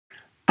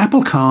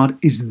Apple Card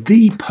is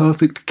the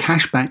perfect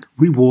cashback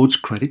rewards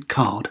credit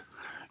card.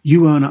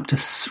 You earn up to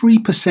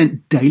 3%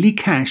 daily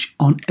cash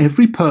on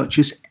every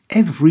purchase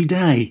every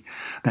day.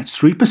 That's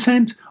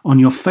 3% on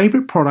your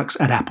favorite products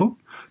at Apple,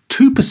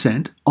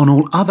 2% on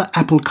all other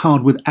Apple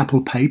Card with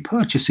Apple Pay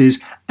purchases,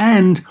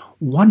 and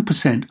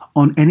 1%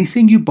 on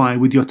anything you buy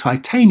with your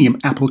titanium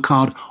Apple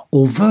Card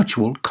or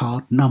virtual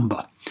card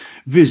number.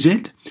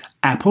 Visit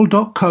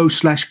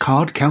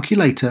apple.co/card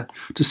calculator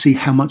to see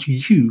how much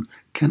you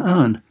can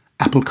earn.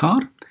 Apple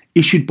Card,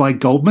 issued by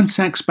Goldman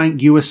Sachs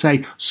Bank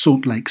USA,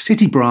 Salt Lake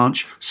City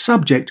branch,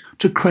 subject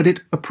to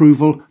credit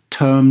approval.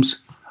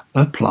 Terms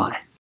apply.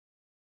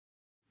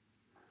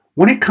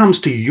 When it comes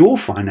to your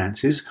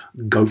finances,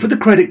 go for the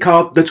credit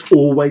card that's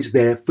always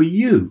there for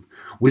you.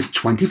 With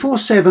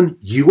 24/7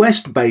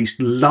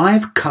 US-based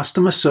live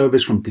customer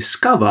service from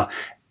Discover,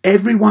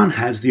 everyone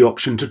has the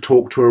option to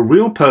talk to a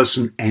real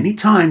person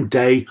anytime,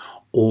 day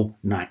or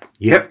night.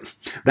 Yep,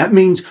 that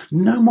means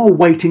no more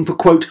waiting for,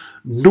 quote,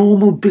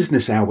 normal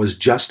business hours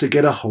just to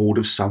get a hold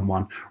of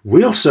someone.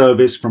 Real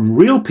service from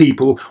real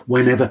people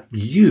whenever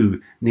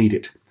you need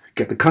it.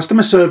 Get the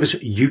customer service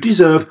you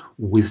deserve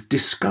with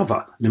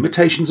Discover.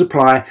 Limitations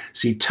apply.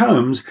 See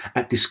terms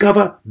at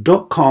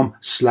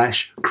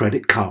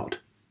discover.com/credit card.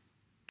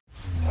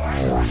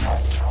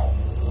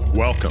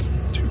 Welcome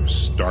to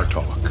Star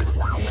Talk,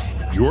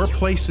 your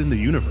place in the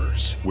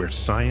universe where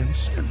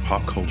science and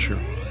pop culture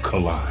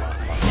collide.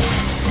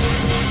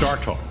 Star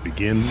Talk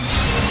begins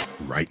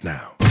right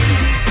now.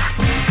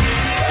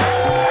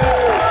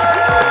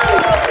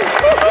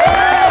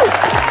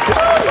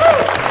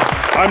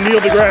 I'm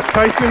Neil deGrasse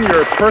Tyson,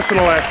 your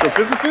personal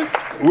astrophysicist.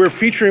 We're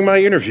featuring my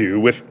interview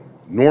with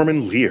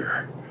Norman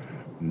Lear.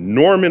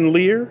 Norman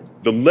Lear,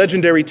 the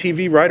legendary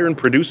TV writer and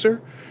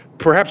producer,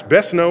 perhaps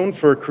best known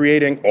for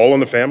creating All in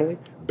the Family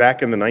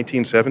back in the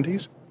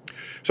 1970s.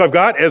 So I've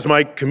got as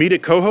my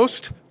comedic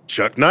co-host,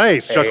 Chuck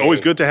Nice. Hey. Chuck,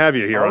 always good to have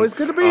you here. Always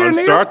good to be here,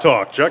 Neil. Star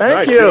Talk. Chuck Thank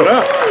Nice. you. Give it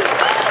up.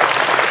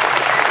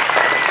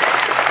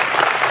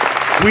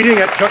 Tweeting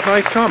at Chuck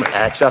Nice Comic.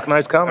 At Chuck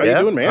Nice Comic. How you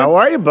doing, man? How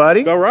are you,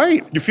 buddy? All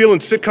right. You feeling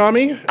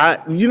sitcom-y? I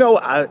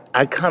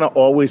kind of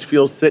always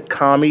feel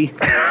sitcom-y.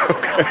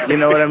 Okay. You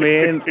know what I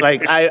mean?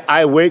 Like,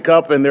 I wake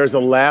up and there's a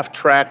laugh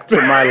track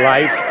to my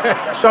life.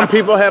 Some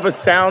people have a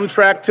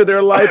soundtrack to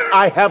their life.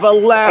 I have a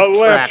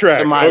laugh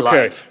track to my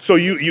life. So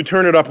you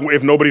turn it up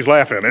if nobody's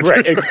laughing. That's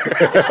right.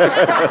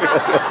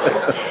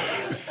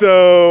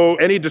 So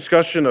any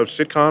discussion of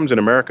sitcoms in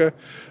America,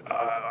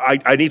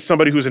 I need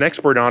somebody who's an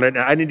expert on it, and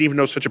I didn't even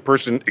know such a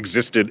person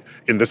existed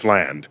in this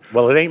land.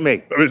 Well, it ain't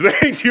me.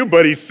 It ain't you,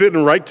 buddy.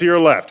 Sitting right to your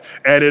left.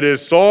 And it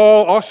is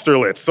Saul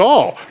Austerlitz.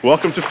 Saul,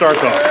 welcome to Star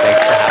Talk. Thanks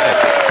for having me.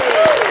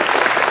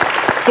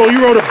 So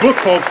you wrote a book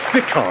called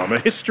Sitcom, A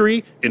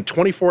History in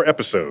 24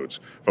 Episodes,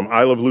 from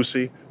I Love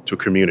Lucy to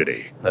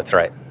Community. That's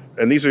right.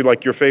 And these are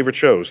like your favorite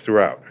shows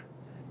throughout.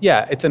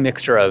 Yeah, it's a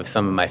mixture of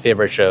some of my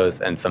favorite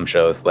shows and some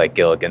shows like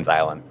Gilligan's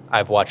Island.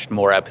 I've watched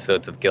more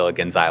episodes of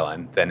Gilligan's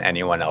Island than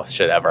anyone else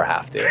should ever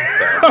have to. So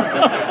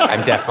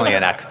I'm definitely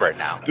an expert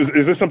now.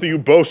 Is this something you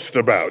boast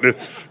about? Does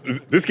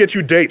this get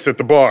you dates at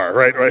the bar,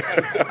 right?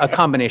 A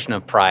combination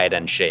of pride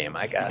and shame,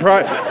 I guess.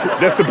 Pride,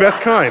 that's the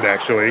best kind,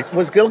 actually.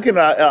 Was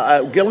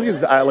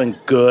Gilligan's Island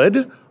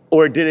good,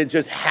 or did it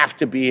just have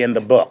to be in the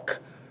book?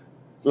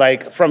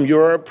 Like, from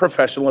your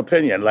professional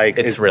opinion, like...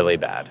 It's really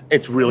bad.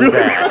 It's really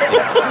bad.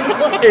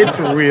 Yeah. It's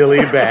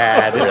really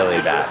bad.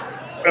 Really bad.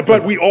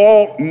 But we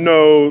all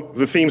know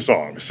the theme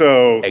song,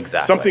 so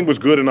exactly. Something was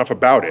good enough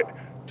about it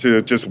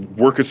to just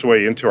work its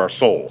way into our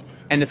soul.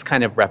 And it's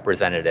kind of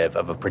representative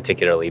of a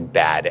particularly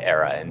bad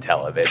era in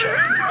television.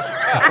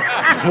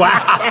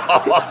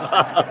 Wow.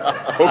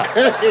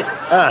 Okay.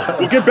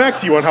 We'll get back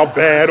to you on how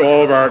bad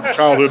all of our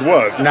childhood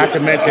was. Not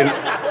to mention...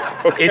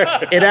 Okay.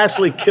 It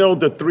actually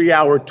killed the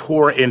 3-hour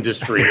tour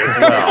industry as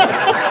well.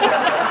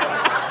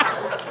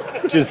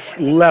 Just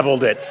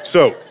leveled it.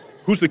 So,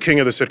 who's the king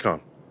of the sitcom?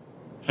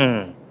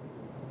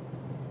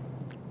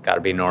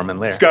 Gotta be Norman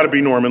Lear. It's gotta be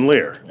Norman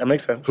Lear. That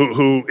makes sense.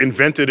 Who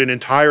invented an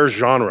entire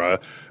genre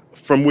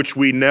from which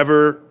we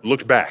never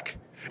looked back.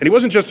 And he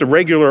wasn't just a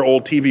regular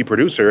old TV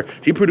producer.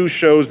 He produced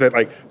shows that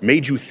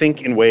made you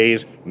think in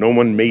ways no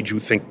one made you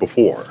think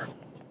before,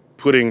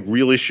 putting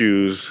real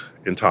issues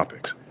in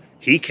topics.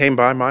 He came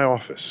by my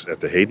office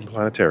at the Hayden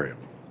Planetarium,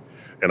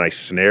 and I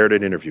snared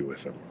an interview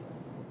with him.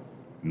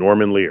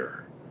 Norman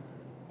Lear,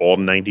 all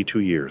 92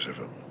 years of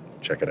him.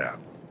 Check it out.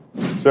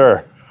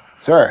 Sir,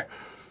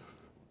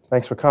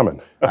 thanks for coming.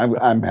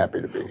 I'm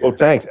happy to be here. Well,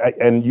 thanks.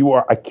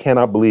 I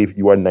cannot believe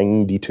you are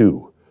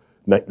 92.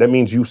 That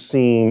means you've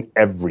seen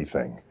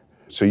everything.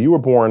 So you were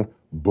born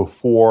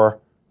before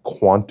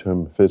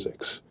quantum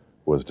physics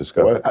was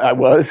discovered. I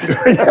was.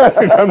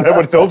 Yes,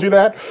 nobody told you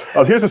that?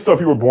 Here's the stuff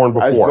you were born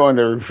before. I was born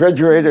the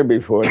refrigerator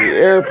before the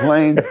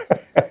airplane.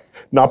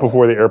 not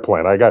before the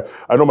airplane.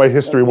 I know my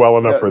history well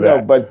enough for that.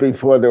 No, but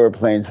before there were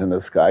planes in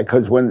the sky,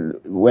 because when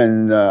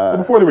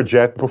before there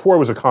were before it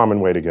was a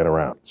common way to get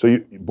around. So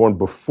you born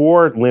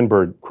before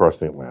Lindbergh crossed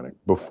the Atlantic,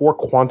 before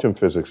quantum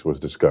physics was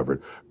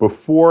discovered,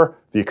 before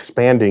the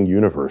expanding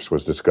universe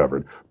was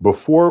discovered,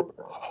 before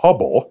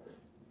Hubble,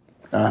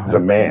 the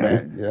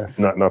man, yes.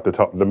 not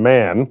the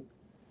man,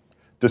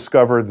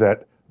 discovered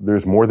that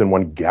there's more than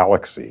one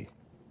galaxy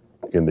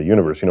in the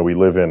universe. We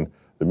live in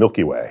the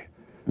Milky Way.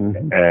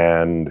 Mm-hmm.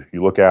 And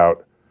you look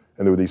out,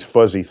 and there were these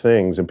fuzzy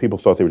things, and people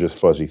thought they were just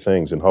fuzzy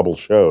things, and Hubble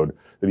showed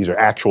that these are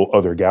actual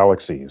other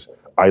galaxies,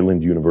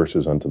 island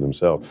universes unto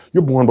themselves.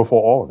 You're born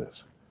before all of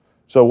this.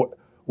 So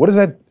what is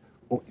that?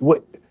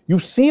 What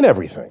you've seen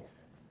everything.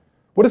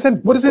 What is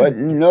it? But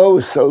know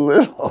so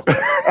little.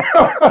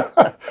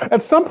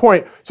 At some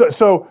point,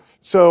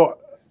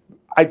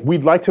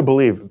 we'd like to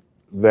believe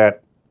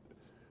that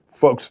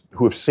folks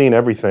who have seen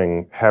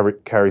everything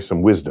carry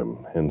some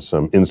wisdom and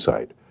some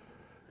insight.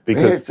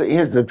 Because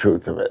here's the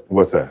truth of it.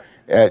 What's that?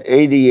 At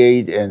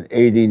 88 and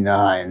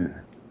 89.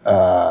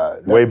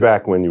 Way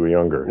back when you were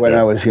younger. When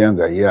I was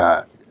younger,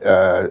 yeah.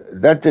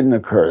 That didn't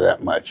occur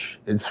that much.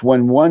 It's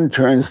when one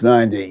turns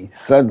 90,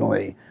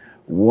 suddenly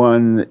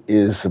one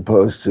is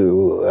supposed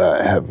to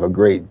have a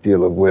great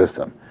deal of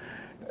wisdom.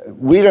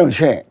 We don't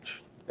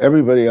change.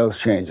 Everybody else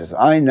changes.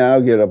 I now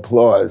get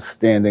applause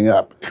standing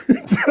up.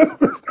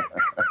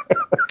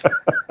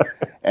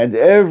 And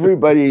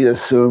everybody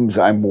assumes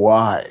I'm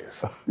wise.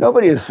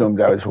 Nobody assumed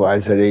I was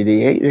wise at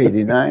 88,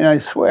 89, I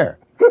swear.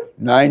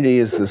 90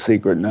 is the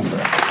secret number.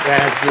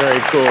 That's very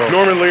cool.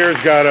 Norman Lear's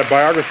got a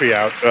biography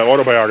out,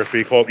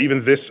 autobiography called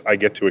Even This I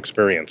Get to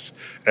Experience.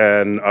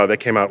 And that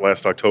came out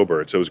last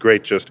October. So it was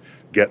great just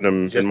getting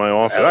them in my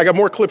office. I got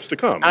more clips to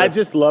come. I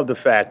just love the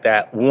fact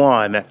that,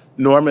 one,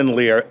 Norman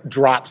Lear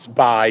drops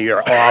by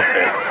your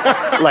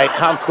office. Like,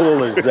 how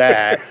cool is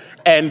that?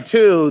 And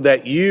two,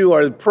 that you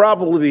are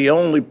probably the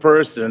only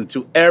person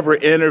to ever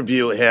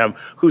interview him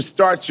who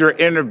starts your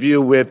interview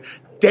with,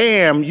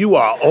 "Damn, you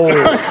are old."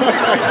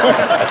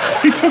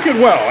 He took it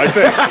well, I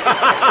think.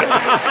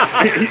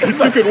 he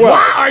took it well.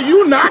 Why are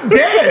you not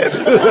dead?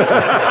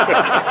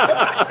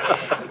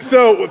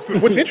 So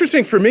what's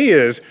interesting for me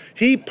is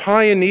he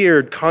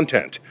pioneered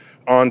content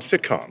on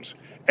sitcoms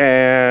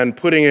and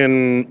putting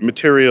in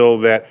material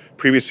that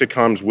previous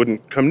sitcoms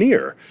wouldn't come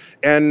near.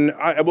 And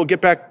I will get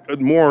back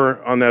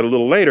more on that a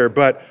little later,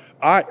 but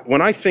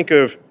when I think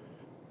of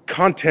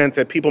content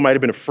that people might have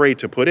been afraid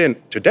to put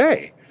in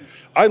today,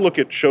 I look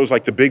at shows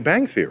like The Big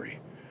Bang Theory.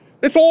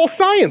 It's all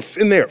science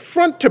in there,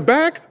 front to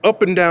back,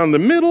 up and down the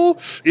middle.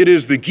 It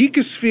is the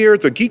geekosphere,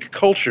 the geek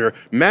culture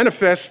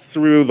manifest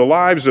through the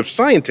lives of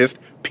scientists,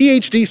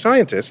 PhD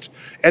scientists,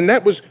 and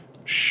that was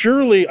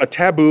surely a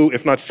taboo,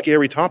 if not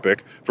scary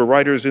topic for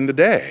writers in the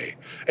day.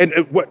 And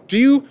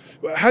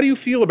how do you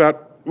feel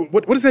about,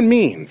 what does that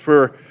mean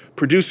for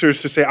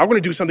producers to say, I'm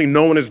going to do something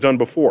no one has done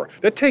before?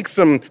 That takes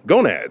some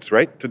gonads,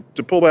 right,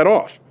 to pull that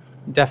off.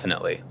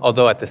 Definitely.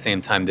 Although at the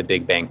same time, The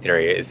Big Bang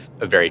Theory is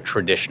a very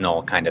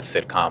traditional kind of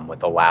sitcom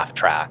with a laugh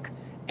track.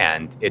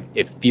 And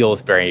it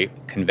feels very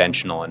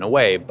conventional in a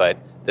way, but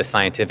the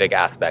scientific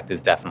aspect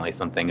is definitely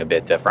something a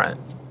bit different.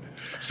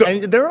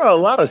 And there are a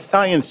lot of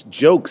science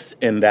jokes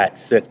in that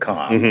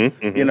sitcom.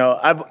 Mm-hmm,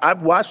 mm-hmm.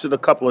 I've watched it a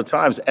couple of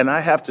times, and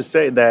I have to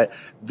say that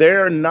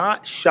they're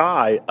not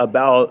shy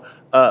about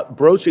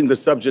broaching the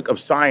subject of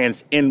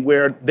science in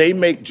where they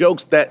make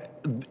jokes that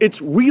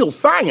it's real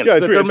science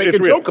that they're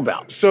making a joke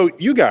about. So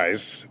you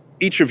guys,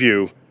 each of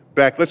you,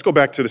 let's go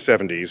back to the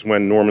 70s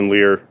when Norman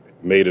Lear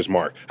made his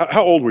mark.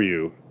 How old were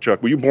you,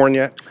 Chuck? Were you born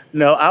yet?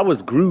 No, I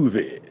was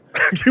groovy.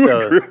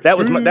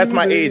 That's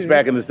my age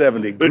back in the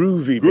 70s.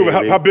 Groovy,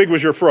 baby. How big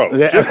was your fro?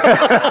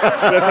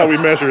 That's how we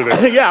measure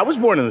this. Yeah, I was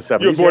born in the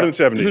 70s. You were born in the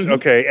 70s.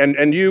 Okay. And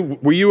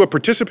were you a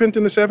participant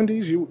in the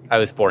 70s? I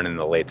was born in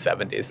the late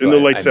 70s. So in the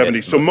late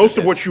 70s. So most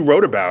of what you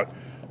wrote about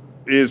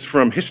is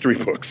from history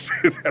books.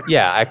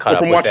 Yeah, I caught up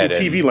from with watching it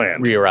TV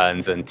Land.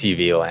 Reruns and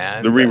TV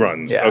Land. The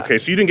reruns. Yeah. Okay,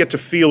 so you didn't get to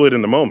feel it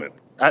in the moment.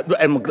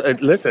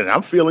 Listen,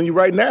 I'm feeling you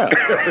right now.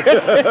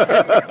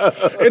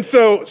 And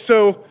so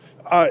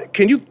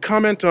can you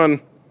comment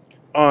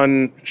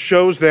on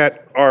shows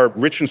that are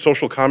rich in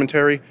social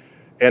commentary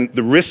and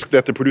the risk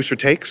that the producer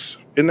takes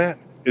in that?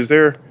 Is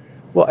there...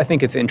 Well, I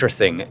think it's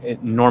interesting.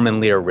 Norman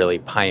Lear really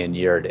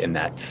pioneered in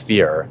that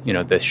sphere.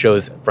 The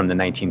shows from the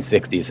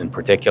 1960s in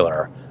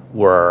particular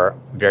were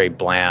very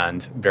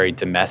bland, very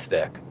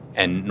domestic,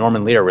 and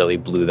Norman Lear really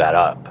blew that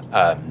up.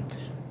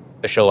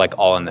 A show like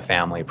All in the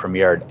Family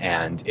premiered,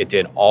 and it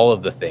did all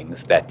of the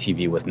things that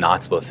TV was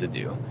not supposed to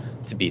do,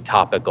 to be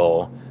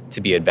topical,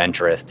 to be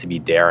adventurous, to be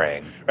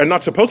daring. And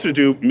not supposed to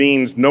do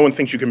means no one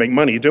thinks you can make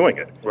money doing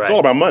it. Right. It's all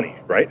about money,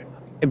 right?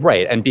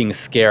 Right, and being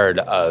scared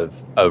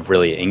of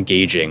really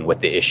engaging with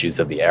the issues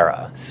of the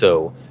era.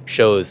 So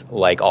shows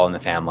like All in the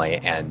Family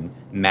and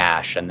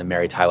MASH and the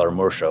Mary Tyler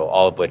Moore Show,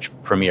 all of which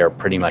premiere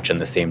pretty much in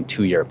the same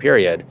 2-year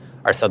period,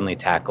 are suddenly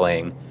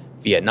tackling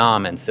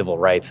Vietnam and civil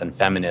rights and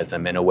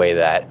feminism in a way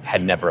that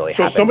had never really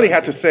happened. So somebody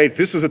had to say,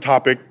 this is a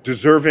topic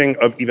deserving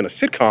of even a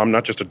sitcom,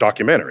 not just a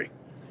documentary.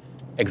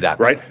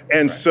 Exactly. Right?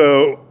 And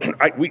so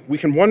we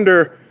can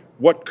wonder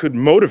what could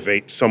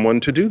motivate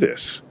someone to do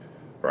this,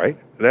 right?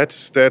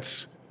 That's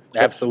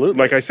Absolutely.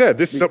 Like I said,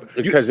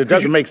 because it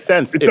doesn't make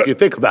sense if you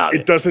think about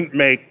it. It doesn't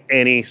make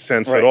any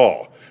sense Right. at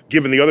all,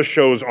 given the other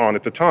shows on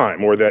at the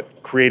time, or that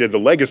created the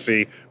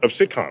legacy of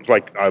sitcoms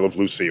like I Love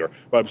Lucy, or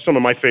some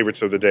of my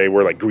favorites of the day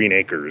were like Green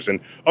Acres and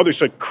other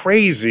like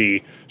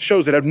crazy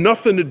shows that have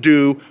nothing to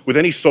do with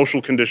any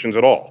social conditions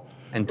at all.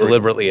 And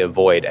deliberately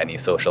avoid any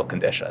social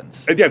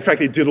conditions. Yeah, in fact,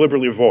 they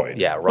deliberately avoid.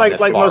 Yeah, run Like as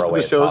far most of away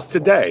the as shows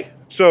possible. today.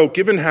 So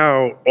given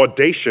how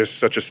audacious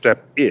such a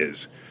step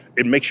is,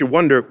 it makes you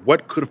wonder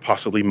what could have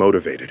possibly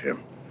motivated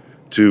him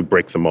to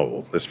break the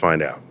mold. Let's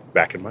find out.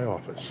 Back in my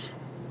office.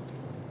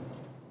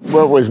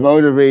 What was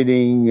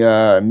motivating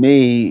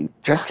me,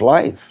 just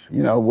life,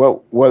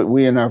 what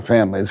we and our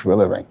families were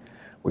living.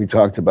 We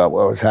talked about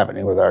what was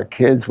happening with our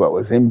kids, what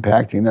was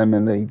impacting them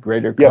in the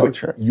greater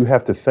culture. But you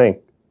have to think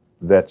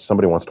that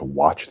somebody wants to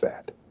watch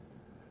that.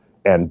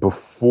 And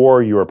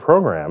before your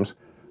programs,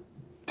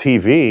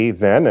 TV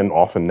then and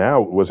often now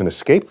was an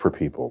escape for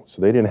people.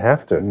 So they didn't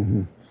have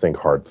to think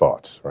hard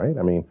thoughts, right?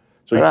 I mean,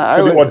 so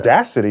the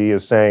audacity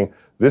is saying,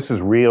 this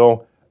is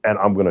real and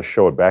I'm going to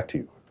show it back to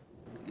you.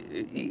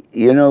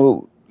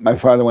 My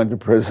father went to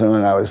prison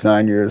when I was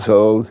 9 years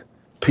old.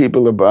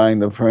 People are buying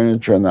the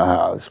furniture in the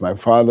house. My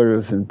father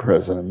is in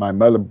prison. My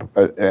mother,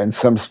 and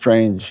some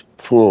strange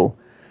fool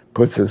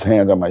puts his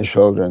hand on my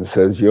shoulder and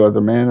says, "You're the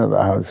man of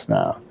the house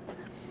now."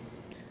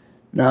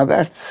 Now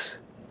that's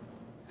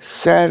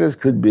sad as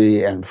could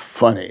be and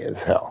funny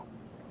as hell.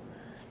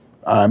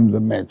 I'm the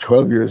man,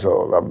 12 years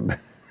old.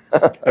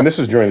 And this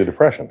is during the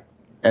Depression.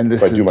 And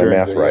this if I do my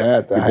math right.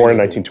 You're born in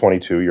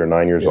 1922, you're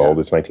 9 years old,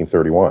 it's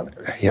 1931.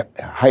 Yeah,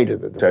 height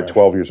of the Depression. At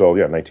 12 years old,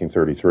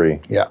 1933.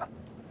 Yeah.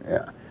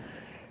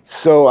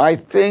 So I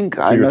think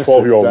so you're a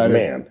 12-year-old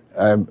man.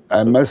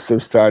 I must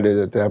have started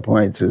at that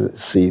point to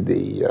see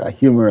the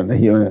humor in the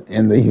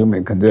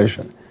human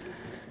condition,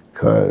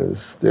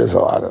 because there's a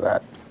lot of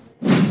that.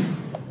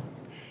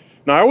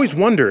 Now, I always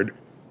wondered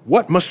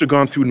what must have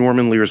gone through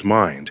Norman Lear's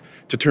mind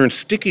to turn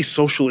sticky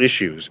social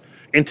issues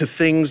into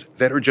things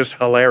that are just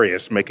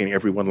hilarious, making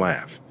everyone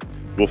laugh.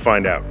 We'll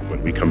find out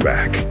when we come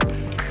back.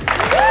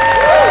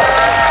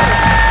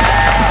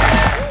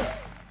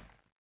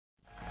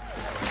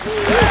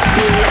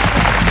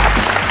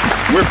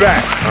 We're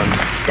back on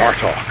Star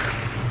Talk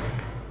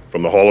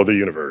from the Hall of the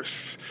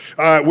Universe.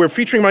 We're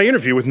featuring my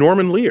interview with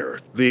Norman Lear,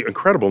 the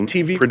incredible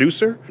TV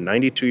producer,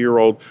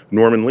 92-year-old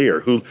Norman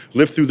Lear, who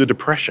lived through the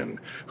Depression,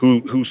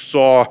 who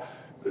saw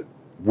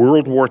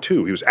World War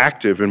II. He was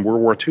active in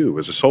World War II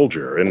as a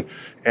soldier,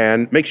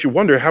 and makes you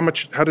wonder how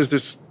does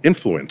this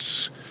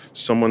influence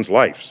someone's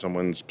life,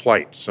 someone's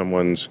plight,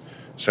 someone's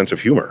sense of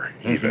humor,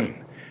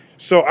 even.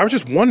 So I was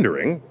just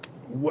wondering,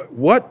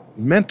 what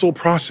mental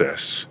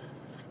process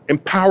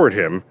empowered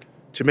him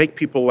to make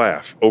people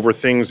laugh over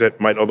things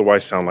that might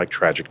otherwise sound like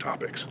tragic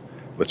topics?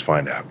 Let's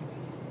find out.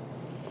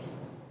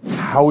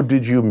 How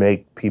did you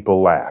make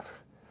people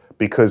laugh?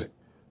 Because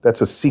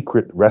that's a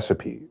secret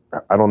recipe.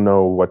 I don't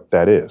know what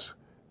that is.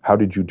 How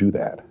did you do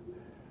that?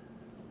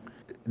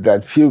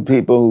 That few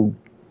people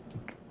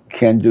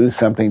can do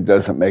something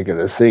doesn't make it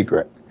a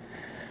secret.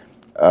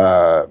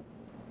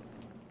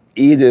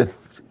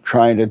 Edith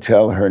trying to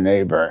tell her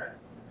neighbor,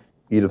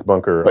 Edith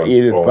Bunker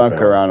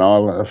on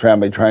All in the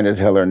Family, trying to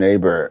tell her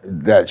neighbor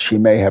that she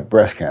may have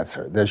breast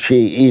cancer,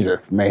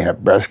 Edith may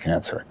have breast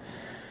cancer.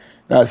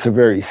 Now, it's a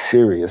very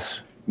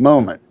serious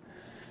moment,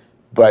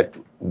 but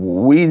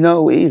we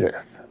know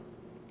Edith,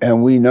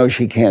 and we know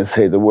she can't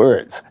say the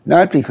words,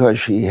 not because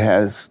she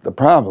has the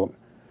problem,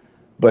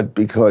 but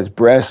because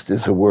breast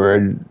is a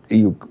word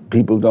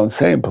people don't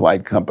say in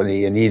polite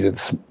company in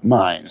Edith's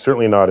mind.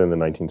 Certainly not in the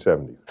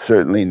 1970s.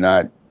 Certainly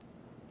not.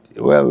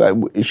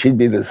 Well, she'd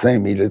be the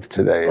same Edith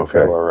today if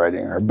I were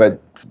writing her, but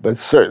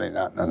certainly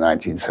not in the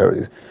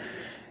 1970s.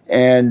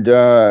 And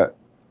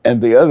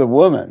the other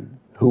woman,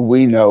 who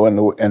we know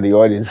and the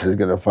audience is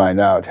going to find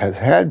out, has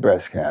had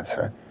breast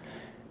cancer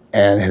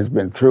and has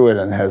been through it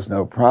and has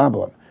no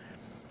problem.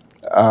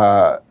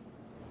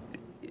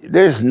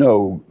 There's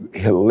no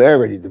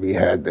hilarity to be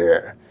had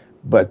there,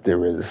 but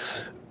there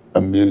is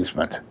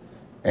amusement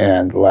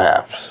and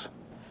laughs.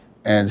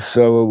 And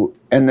so,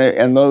 and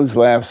those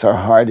laughs are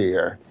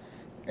heartier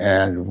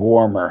and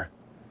warmer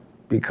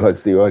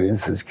because the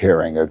audience is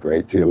caring a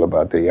great deal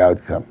about the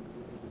outcome.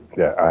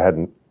 Yeah, I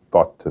hadn't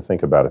thought to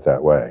think about it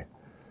that way.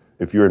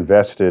 If you're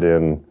invested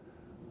in,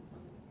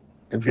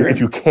 if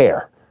you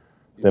care,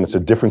 then it's a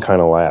different kind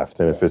of laugh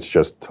than if it's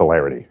just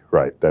hilarity,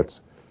 right?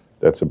 That's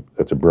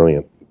a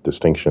brilliant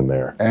distinction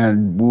there.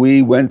 And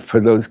we went for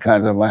those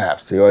kinds of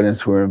laughs. The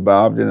audience were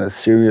involved in a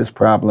serious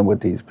problem with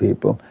these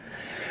people.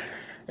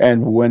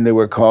 And when they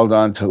were called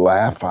on to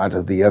laugh out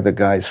of the other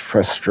guy's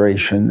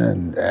frustration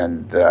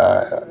and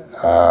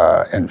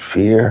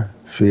fear,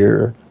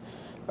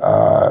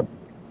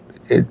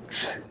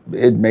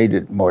 it made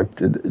it more,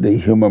 the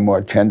humor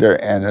more tender,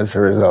 and as a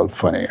result,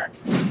 funnier.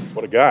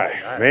 What a guy,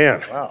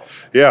 man! Wow.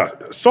 Yeah,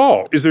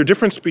 Saul, is there a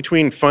difference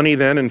between funny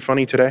then and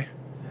funny today?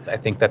 I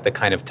think that the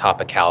kind of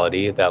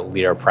topicality that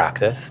Lear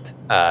practiced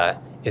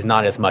is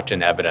not as much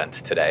in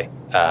evidence today.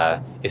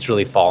 It's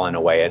really fallen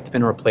away. It's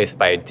been replaced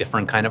by a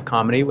different kind of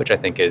comedy, which I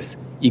think is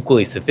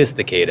equally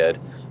sophisticated,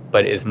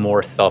 but is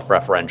more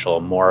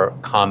self-referential, more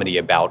comedy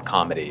about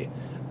comedy,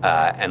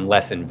 and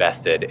less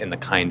invested in the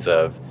kinds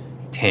of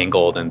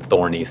tangled and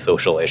thorny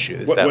social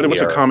issues.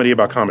 What's a comedy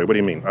about comedy? What do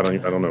you mean? I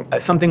don't know.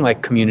 Something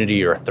like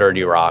Community or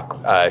 30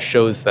 Rock,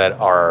 shows that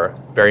are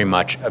very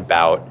much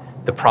about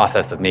the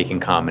process of making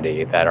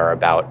comedy, that are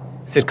about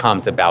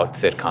sitcoms about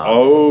sitcoms.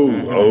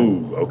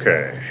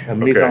 Okay. A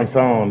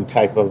mise-en-scène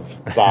type of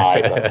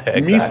vibe.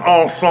 Exactly.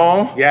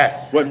 Mise-en-scène?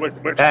 Yes.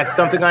 What? That's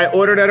something I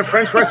ordered at a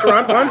French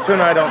restaurant once,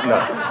 and I don't know.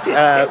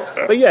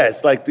 But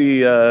yes, like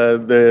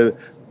the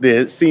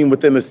scene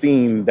within the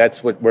scene,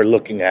 that's what we're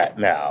looking at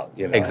now.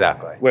 You know?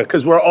 Exactly.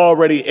 Because we're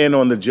already in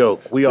on the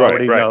joke. We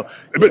already know.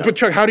 But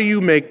Chuck, how do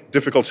you make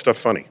difficult stuff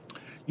funny?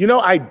 You know,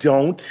 I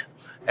don't.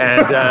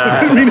 And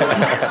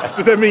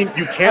does that mean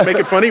you can't make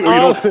it funny, or you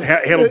don't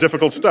handle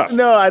difficult stuff?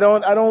 No, I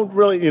don't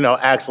really.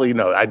 Actually,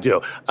 no, I do.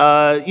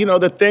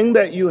 The thing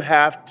that you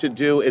have to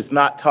do is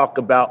not talk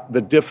about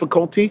the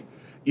difficulty.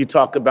 You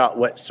talk about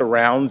what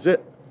surrounds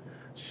it.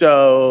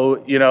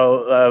 So,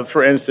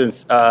 for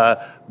instance,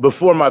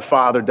 before my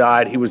father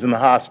died, he was in the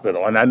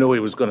hospital, and I knew he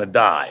was going to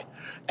die.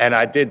 And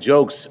I did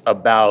jokes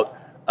about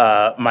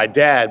my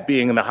dad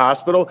being in the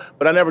hospital,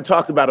 but I never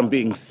talked about him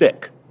being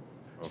sick.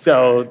 Okay.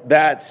 So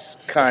that's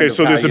kind of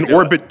so there's an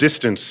orbit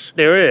distance.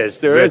 There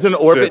is an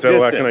orbit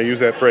distance. Can I use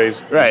that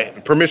phrase?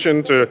 Right.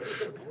 Permission to...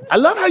 I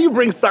love how you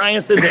bring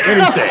science into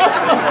anything.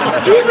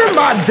 Even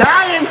my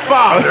dying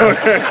father,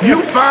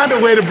 you find a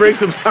way to bring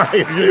some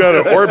science You got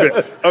an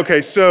orbit.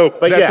 Okay, so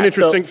that's an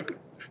interesting...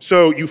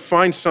 So you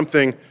find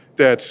something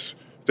that's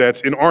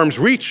in arm's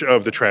reach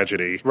of the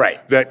tragedy,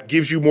 right? That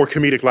gives you more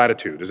comedic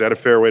latitude. Is that a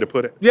fair way to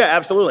put it? Yeah,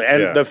 absolutely.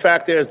 And the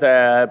fact is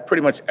that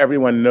pretty much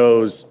everyone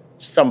knows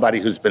somebody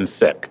who's been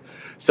sick.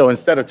 So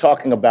instead of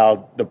talking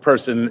about the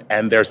person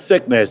and their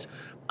sickness,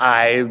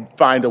 I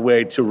find a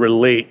way to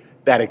relate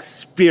that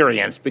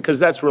experience, because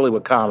that's really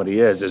what comedy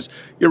is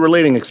you're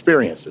relating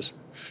experiences.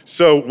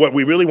 So what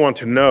we really want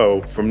to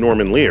know from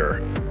Norman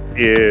Lear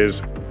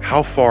is,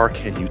 how far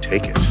can you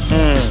take it?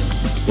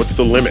 What's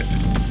the limit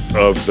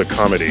of the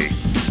comedy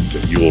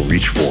that you will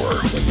reach for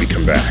when we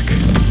come back?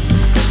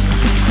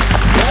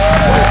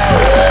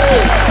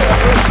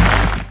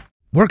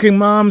 Working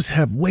moms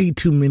have way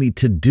too many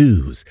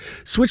to-dos.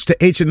 Switch to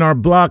H&R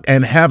Block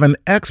and have an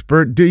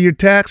expert do your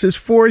taxes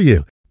for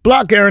you.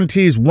 Block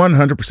guarantees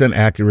 100%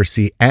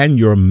 accuracy and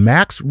your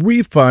max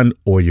refund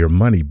or your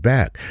money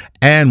back.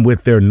 And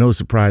with their no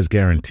surprise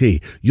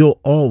guarantee, you'll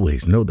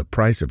always know the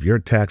price of your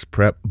tax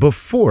prep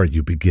before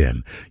you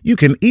begin. You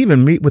can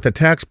even meet with a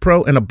tax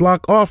pro in a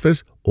Block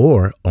office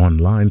or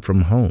online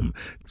from home.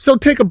 So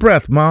take a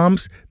breath,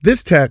 moms.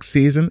 This tax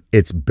season,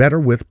 it's better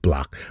with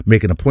Block.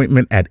 Make an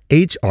appointment at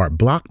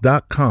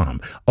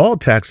hrblock.com. All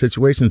tax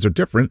situations are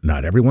different.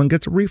 Not everyone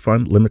gets a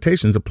refund.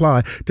 Limitations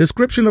apply.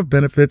 Description of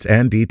benefits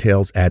and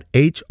details at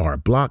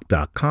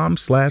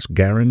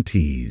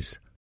hrblock.com/guarantees.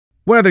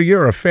 Whether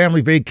you're a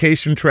family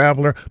vacation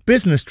traveler,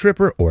 business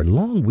tripper, or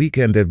long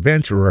weekend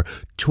adventurer,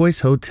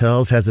 Choice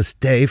Hotels has a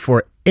stay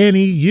for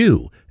any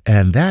you.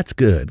 And that's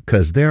good,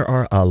 because there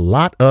are a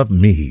lot of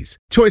me's.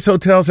 Choice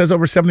Hotels has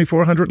over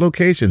 7,400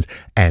 locations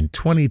and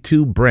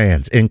 22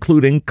 brands,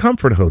 including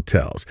Comfort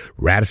Hotels,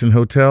 Radisson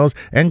Hotels,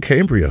 and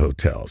Cambria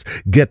Hotels.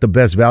 Get the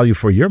best value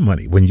for your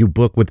money when you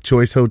book with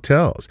Choice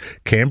Hotels.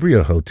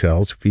 Cambria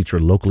Hotels feature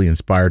locally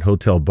inspired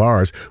hotel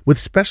bars with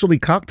specialty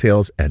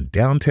cocktails and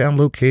downtown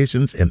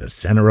locations in the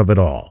center of it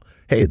all.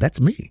 Hey,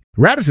 that's me.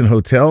 Radisson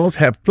Hotels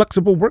have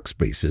flexible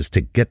workspaces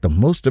to get the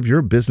most of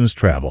your business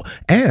travel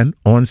and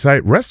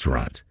on-site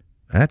restaurants.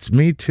 That's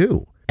me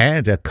too.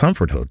 And at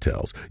Comfort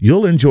Hotels,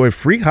 you'll enjoy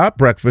free hot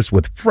breakfast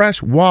with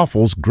fresh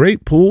waffles,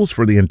 great pools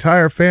for the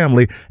entire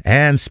family,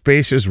 and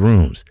spacious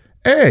rooms.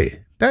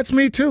 Hey, that's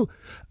me too.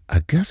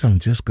 I guess I'm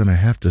just going to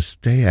have to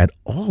stay at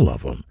all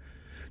of them.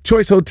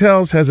 Choice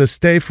Hotels has a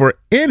stay for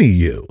any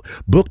you.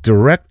 Book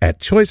direct at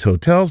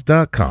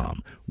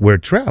choicehotels.com, where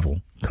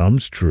travel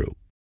comes true.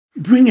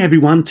 Bring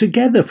everyone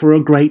together for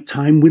a great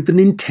time with the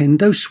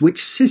Nintendo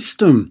Switch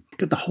system.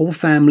 Get the whole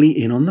family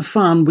in on the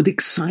fun with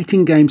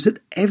exciting games that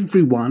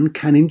everyone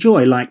can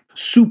enjoy, like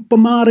Super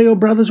Mario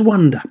Bros.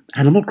 Wonder,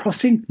 Animal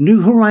Crossing,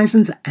 New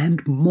Horizons,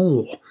 and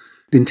more.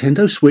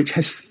 Nintendo Switch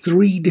has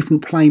 3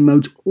 different play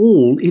modes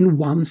all in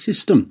one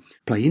system.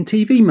 Play in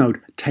TV mode,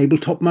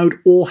 tabletop mode,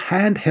 or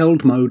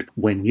handheld mode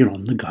when you're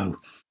on the go.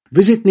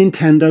 Visit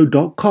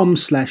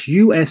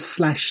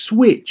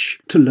nintendo.com/US/Switch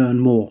to learn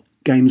more.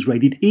 Games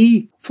rated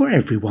E for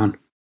everyone.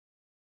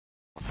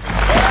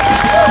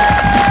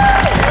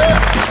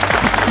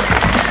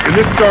 In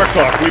this Star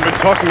Talk, we've been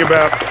talking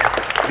about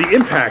the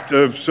impact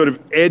of sort of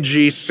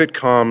edgy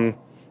sitcom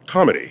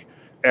comedy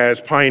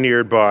as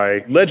pioneered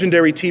by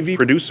legendary TV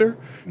producer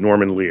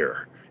Norman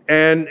Lear.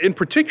 And in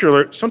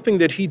particular, something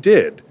that he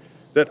did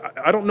that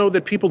I don't know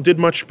that people did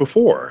much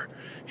before.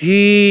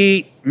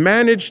 He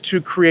managed to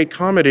create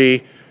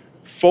comedy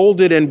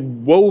folded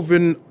and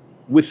woven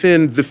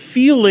within the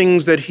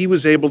feelings that he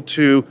was able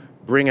to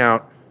bring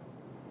out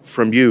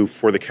from you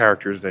for the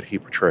characters that he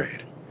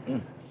portrayed.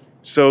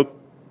 So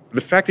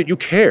the fact that you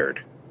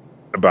cared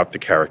about the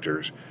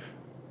characters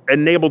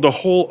enabled a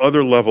whole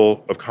other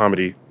level of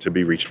comedy to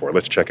be reached for.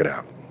 Let's check it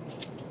out.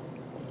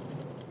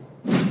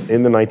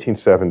 In the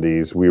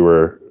 1970s,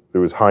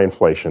 there was high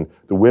inflation.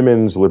 The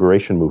women's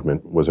liberation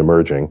movement was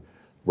emerging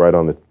right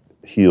on the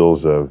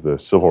heels of the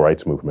civil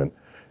rights movement.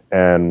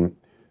 And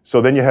so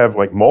then you have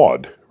like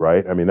Maude,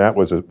 right? I mean, that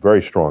was a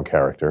very strong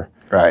character.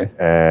 Right.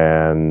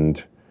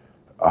 And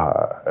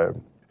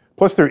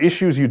plus there are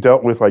issues you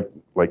dealt with like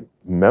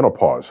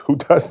menopause. Who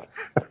does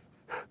that?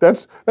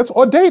 That's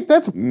ordained.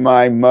 That's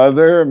my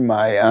mother,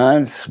 my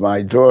aunts,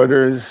 my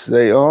daughters,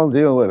 they all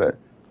deal with it.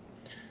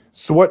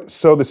 So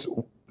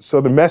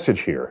the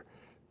message here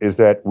is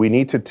that we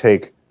need to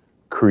take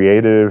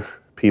creative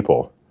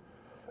people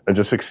and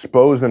just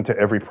expose them to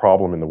every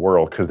problem in the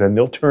world, because then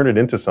they'll turn it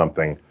into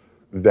something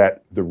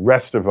that the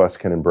rest of us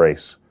can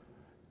embrace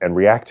and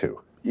react to.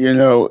 You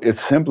know,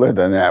 it's simpler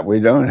than that. We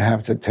don't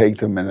have to take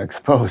them and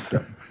expose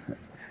them.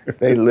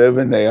 They live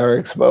and they are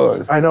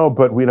exposed. I know,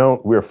 but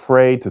we're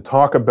afraid to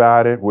talk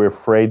about it. We're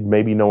afraid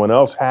maybe no one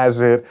else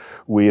has it.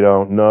 We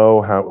don't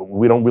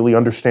really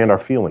understand our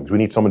feelings. We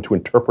need someone to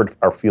interpret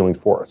our feelings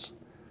for us.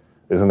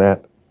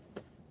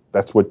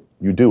 That's what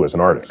you do as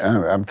an artist?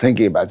 I'm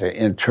thinking about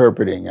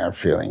interpreting our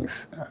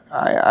feelings.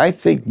 I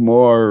think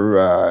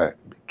more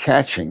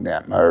catching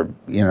them, or,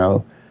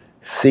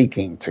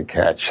 seeking to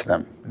catch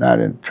them, not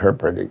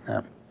interpreting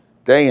them.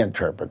 They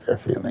interpret their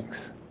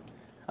feelings.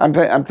 I'm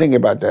thinking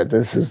about that.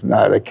 This is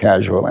not a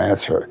casual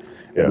answer.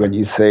 Yeah. When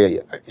you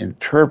say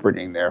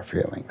interpreting their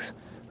feelings.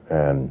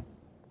 And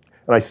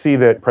I see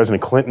that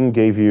President Clinton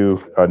gave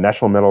you a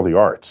National Medal of the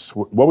Arts.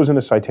 What was in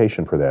the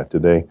citation for that?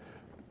 Did they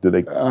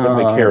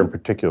care in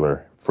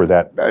particular for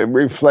that?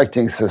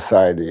 Reflecting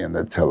society in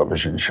the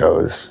television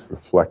shows.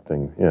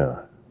 Reflecting, yeah.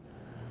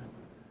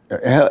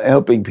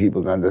 Helping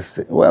people to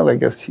understand. Well, I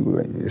guess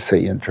you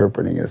say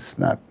interpreting is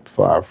not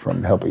far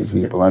from helping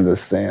people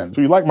understand.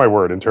 So you like my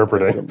word,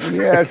 interpreting?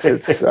 Yes,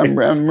 I'm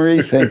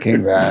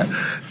rethinking that.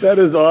 That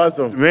is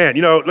awesome. Man,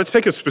 let's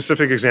take a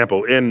specific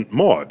example. In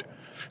Maude,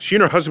 she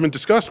and her husband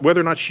discussed whether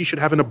or not she should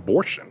have an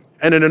abortion.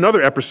 And in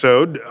another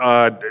episode,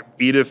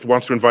 Edith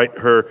wants to invite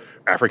her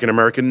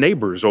African-American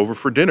neighbors over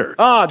for dinner.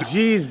 Oh,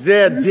 geez,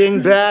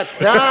 dingbat.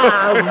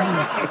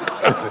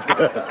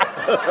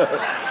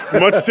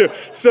 Much too.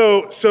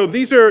 So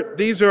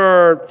these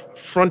are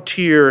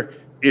frontier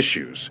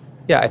issues.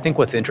 Yeah, I think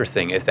what's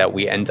interesting is that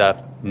we end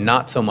up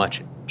not so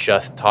much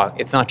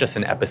it's not just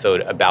an episode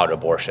about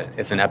abortion.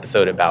 It's an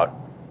episode about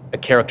a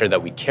character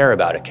that we care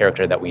about, a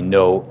character that we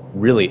know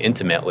really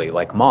intimately,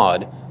 like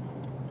Maude,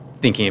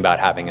 thinking about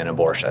having an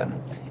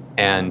abortion.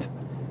 And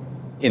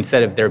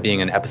instead of there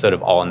being an episode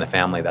of All in the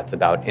Family that's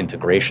about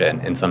integration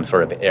in some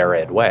sort of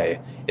arid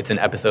way, it's an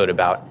episode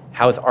about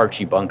how is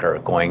Archie Bunker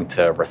going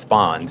to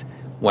respond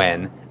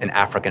when an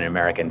African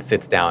American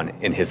sits down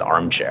in his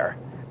armchair.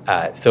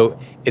 So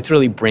it's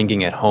really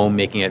bringing it home,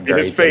 making it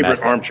very in his favorite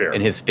domestic, armchair.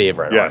 In his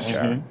favorite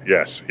armchair. Mm-hmm.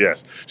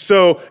 Yes.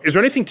 So is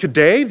there anything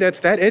today that's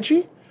that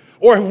edgy?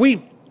 Or have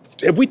we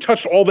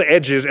touched all the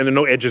edges and there are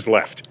no edges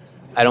left?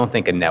 I don't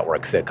think a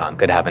network sitcom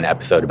could have an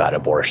episode about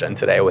abortion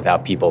today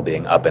without people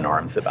being up in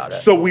arms about it.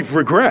 So we've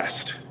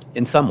regressed.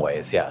 In some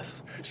ways,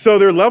 yes. So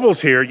there are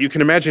levels here. You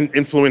can imagine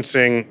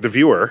influencing the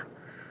viewer,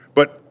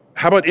 but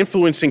how about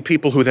influencing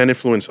people who then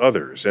influence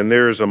others? And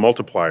there's a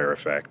multiplier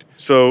effect.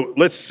 So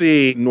let's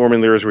see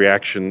Norman Lear's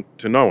reaction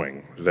to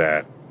knowing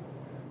that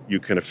you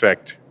can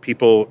affect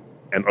people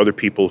and other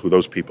people who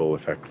those people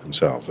affect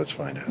themselves. Let's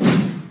find out.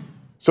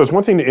 So it's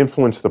one thing to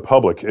influence the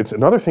public. It's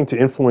another thing to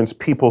influence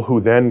people who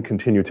then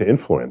continue to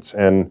influence.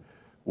 And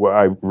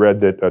I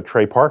read that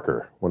Trey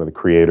Parker, one of the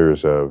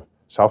creators of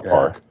South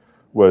Park,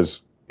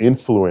 was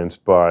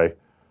influenced by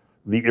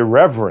the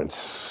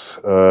irreverence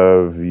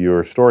of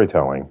your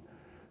storytelling.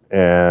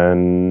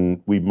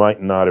 And we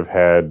might not have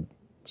had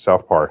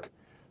South Park.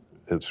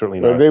 It's certainly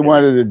not. Well, they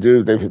wanted to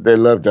do, they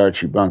loved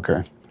Archie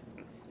Bunker.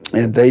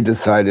 And they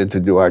decided to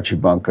do Archie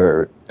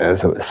Bunker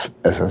as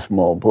a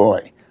small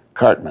boy,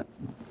 Cartman.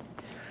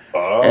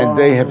 Oh. And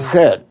they have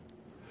said,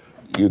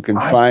 you can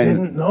find... I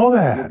didn't know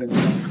that.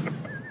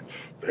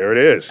 There it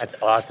is. That's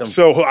awesome.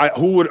 So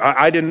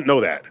I didn't know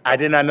that. I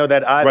did not know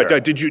that either.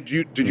 Right, did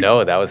you?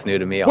 No, that was new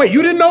to me. Wait,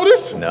 you didn't know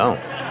this? No.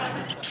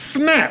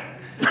 Snap.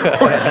 I'm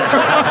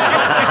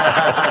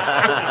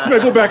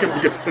going to go back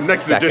and get the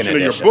next edition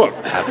of your book.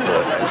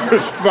 Absolutely.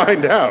 Just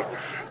find out.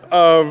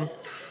 But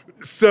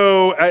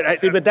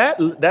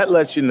that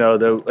lets you know,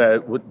 though,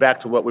 back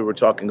to what we were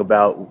talking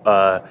about,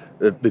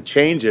 the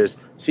changes.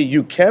 See,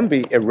 you can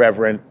be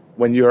irreverent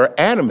when you're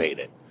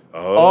animated.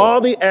 Oh.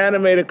 All the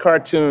animated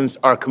cartoons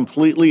are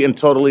completely and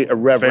totally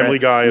irreverent. Family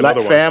Guy, like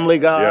another one. Family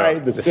Guy, Yeah.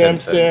 The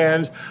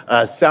Simpsons,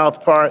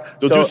 South Park.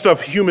 They'll do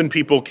stuff human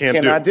people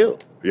cannot do.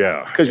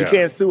 Yeah. Because you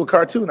can't sue a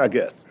cartoon, I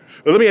guess.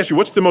 Well, let me ask you,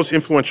 what's the most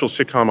influential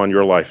sitcom on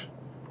your life?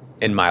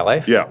 In my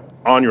life? Yeah,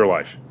 on your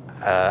life.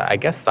 I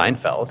guess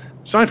Seinfeld.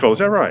 Seinfeld, is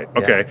that right?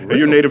 Okay. Yeah. Are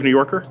you a native New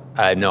Yorker?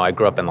 No, I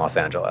grew up in Los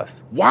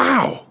Angeles.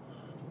 Wow.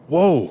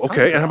 Whoa.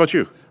 Okay. And how about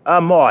you?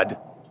 Maude.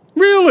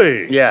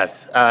 Really?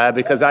 Yes,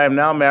 because I am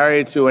now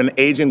married to an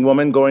aging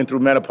woman going through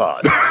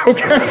menopause.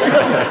 Okay.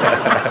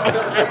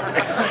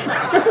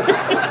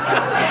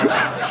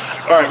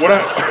 All right.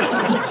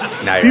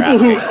 Now you're People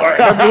who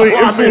asking. heavily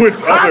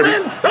influence I'm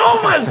others. in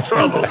so much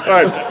trouble.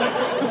 All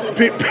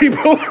right.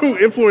 People who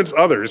influence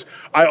others,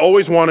 I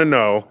always want to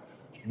know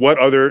what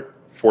other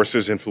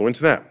forces influence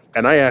them.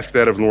 And I ask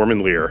that of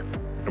Norman Lear,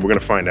 and we're going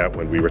to find out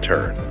when we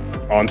return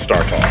on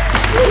Star Talk.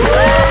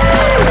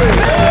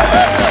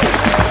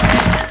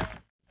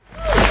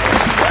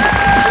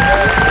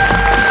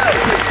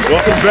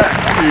 Welcome back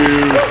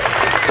to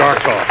Star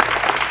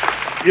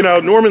Talk. You know,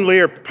 Norman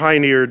Lear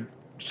pioneered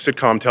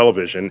sitcom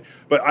television,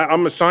 but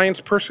I'm a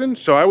science person,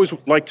 so I always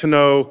like to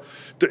know,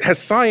 has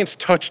science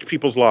touched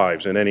people's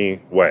lives in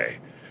any way,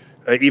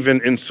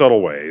 even in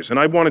subtle ways? And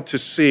I wanted to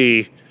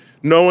see,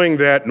 knowing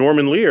that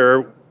Norman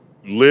Lear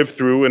lived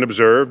through and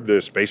observed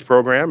the space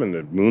program and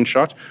the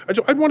moonshots,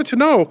 I wanted to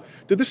know,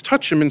 did this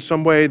touch him in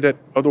some way that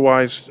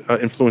otherwise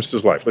influenced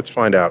his life? Let's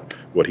find out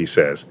what he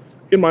says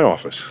in my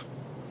office.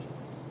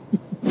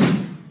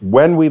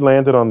 When we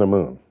landed on the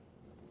moon,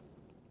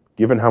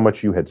 given how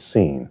much you had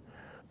seen,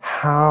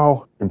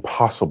 how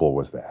impossible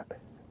was that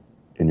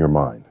in your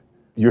mind?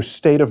 Your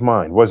state of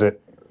mind, was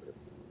it,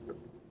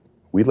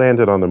 we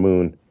landed on the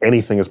moon,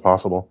 anything is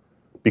possible,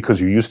 because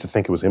you used to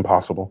think it was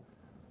impossible?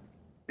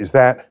 Is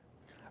that?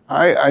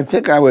 I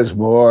think I was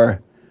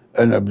more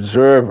an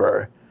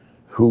observer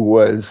who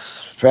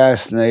was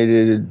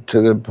fascinated to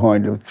the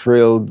point of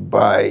thrilled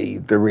by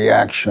the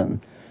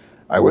reaction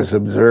I was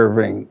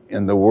observing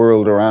in the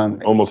world around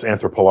me. Almost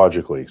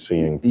anthropologically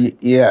seeing.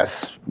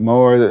 Yes,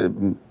 more,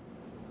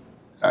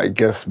 I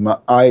guess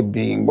I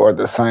being more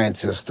the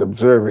scientist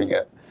observing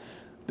it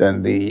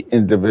than the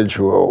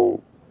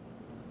individual.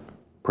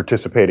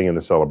 Participating in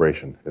the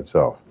celebration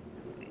itself.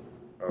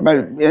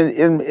 Okay.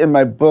 In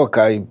my book,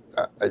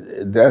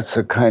 that's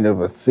a kind of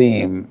a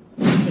theme.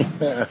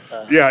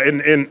 Yeah,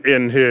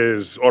 in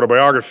his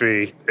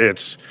autobiography,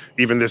 it's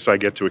even this I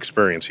get to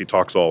experience. He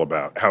talks all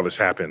about how this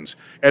happens.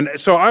 And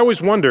so I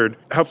always wondered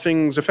how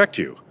things affect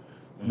you.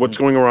 What's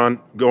going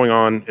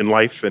on in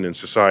life and in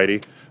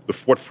society,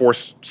 what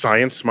force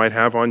science might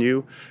have on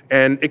you.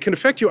 And it can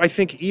affect you, I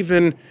think,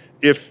 even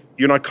if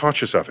you're not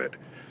conscious of it.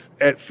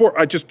 For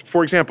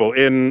example,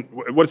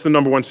 what's the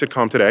number one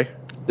sitcom today?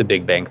 The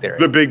Big Bang Theory.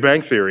 The Big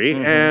Bang Theory.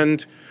 Mm-hmm.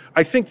 And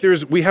I think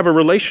we have a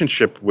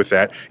relationship with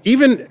that.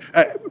 Even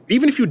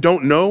if you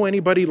don't know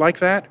anybody like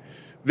that,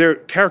 their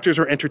characters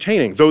are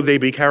entertaining. Though they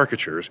be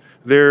caricatures,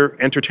 they're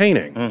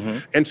entertaining. Mm-hmm.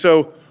 And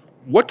so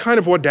what kind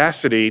of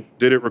audacity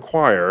did it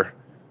require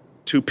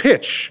to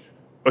pitch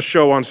a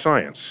show on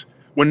science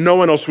when no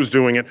one else was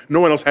doing it, no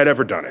one else had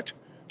ever done it?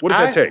 What does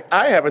that take?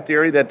 I have a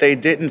theory that they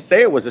didn't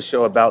say it was a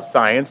show about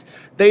science.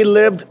 They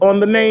lived on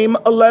the name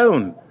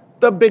alone,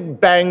 The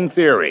Big Bang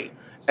Theory.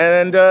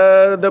 And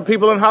the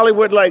people in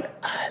Hollywood I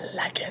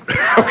like it.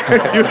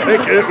 Okay, you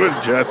think it was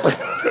just...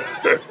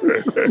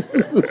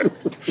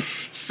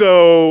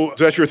 So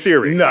that's your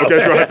theory? No. Okay,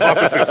 that's your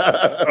hypothesis.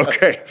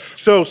 Okay,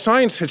 so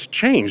science has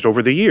changed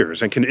over the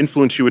years and can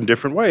influence you in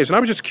different ways. And I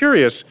was just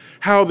curious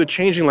how the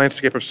changing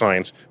landscape of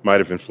science might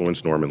have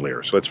influenced Norman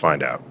Lear. So let's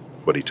find out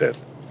what he said.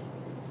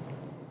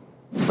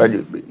 But,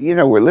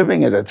 we're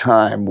living at a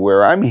time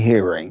where I'm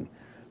hearing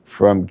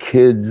from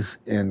kids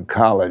in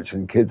college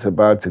and kids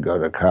about to go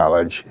to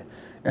college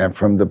and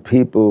from the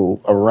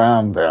people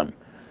around them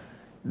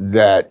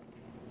that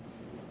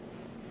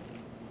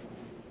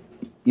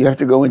you have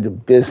to go into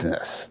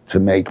business to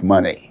make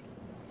money.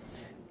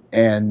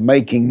 And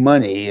making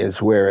money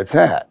is where it's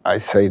at. I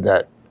say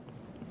that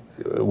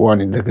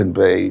wanting to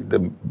convey the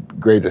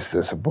greatest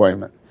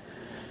disappointment.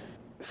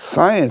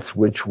 Science,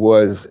 which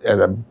was at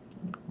a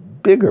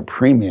bigger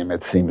premium,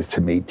 it seems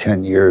to me,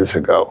 10 years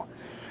ago,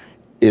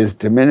 is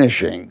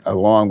diminishing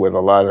along with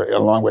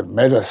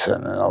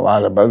medicine and a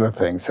lot of other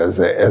things as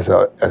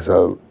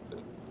a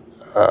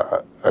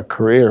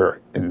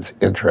career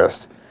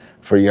interest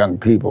for young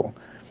people,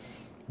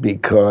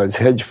 because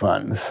hedge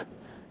funds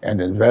and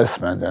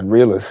investment and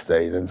real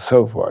estate and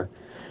so forth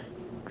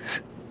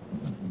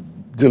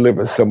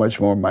deliver so much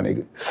more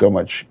money,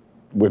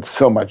 with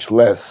so much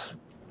less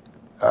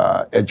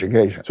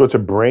education. So it's a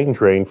brain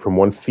drain from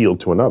one field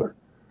to another,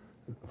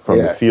 from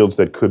the fields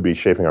that could be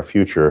shaping our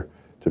future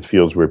to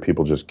fields where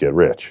people just get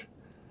rich.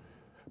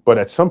 But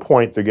at some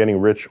point, they're getting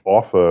rich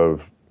off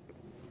of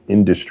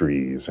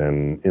industries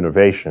and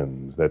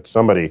innovations that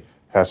somebody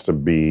has to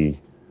be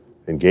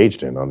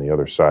engaged in on the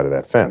other side of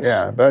that fence.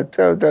 Yeah, but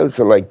those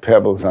are like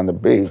pebbles on the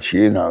beach.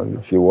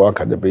 If you walk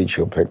on the beach,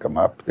 you'll pick them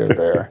up. They're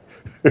there.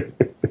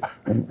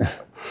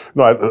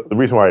 No, the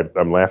reason why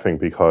I'm laughing,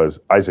 because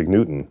Isaac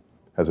Newton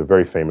has a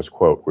very famous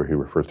quote where he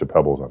refers to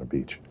pebbles on a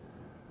beach.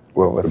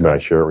 Well, what's May that? I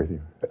share it with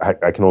you?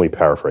 I can only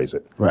paraphrase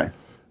it. Right.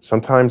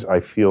 Sometimes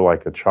I feel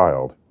like a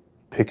child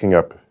picking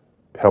up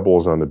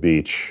pebbles on the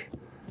beach,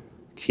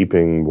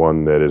 keeping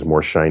one that is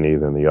more shiny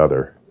than the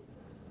other,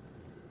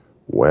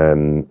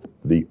 when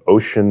the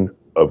ocean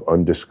of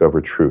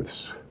undiscovered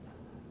truths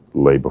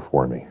lay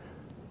before me.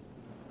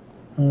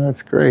 Oh,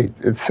 that's great.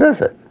 It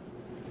says it.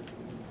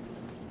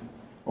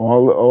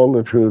 All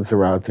the truths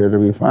are out there to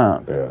be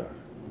found. Yeah.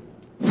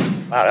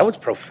 Wow, that was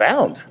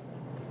profound.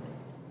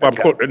 Well,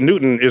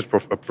 Newton is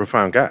a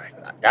profound guy.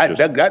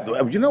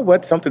 You know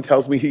what? Something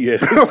tells me he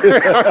is. I'm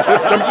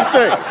just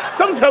saying.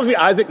 Something tells me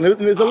Isaac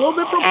Newton is a little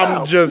bit profound.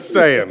 I'm just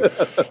saying.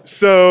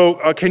 So,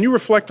 can you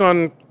reflect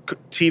on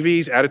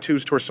TV's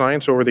attitudes towards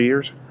science over the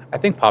years? I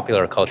think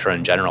popular culture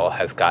in general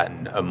has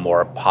gotten a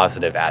more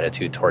positive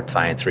attitude towards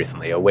science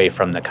recently, away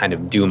from the kind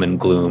of doom and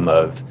gloom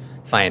of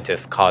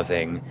scientists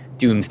causing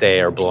doomsday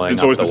or blowing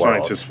It's up always the the world.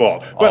 scientist's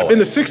fault. But in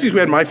the 60s, we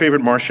had My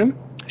Favorite Martian,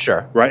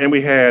 Sure, right? And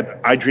we had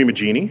I Dream of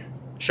Jeannie.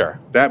 sure.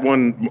 That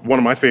one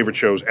of my favorite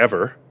shows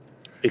ever.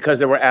 Because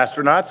there were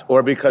astronauts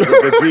or because of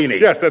the genie?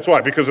 Yes, that's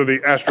why, because of the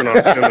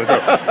astronauts in the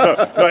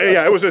show.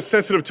 Yeah, it was a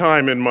sensitive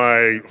time in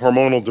my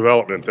hormonal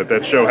development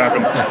that show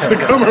happened to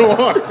come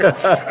along.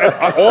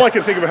 And all I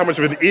can think of how much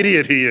of an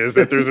idiot he is,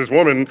 that there's this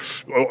woman,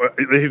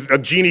 he's a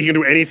genie he can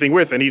do anything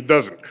with, and he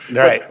doesn't.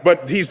 Right.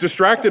 But he's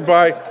distracted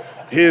by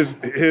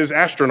his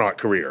astronaut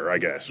career, I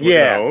guess.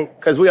 Yeah,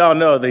 because we all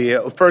know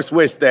the first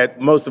wish that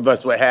most of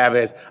us would have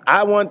is,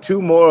 I want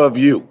 2 more of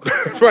you.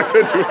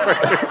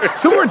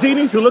 2 more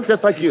genies who look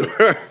just like you.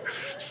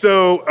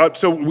 So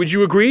would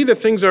you agree that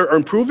things are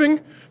improving?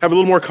 Have a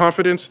little more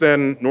confidence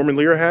than Norman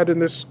Lear had in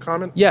this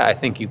comment? Yeah, I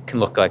think you can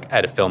look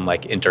at a film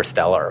like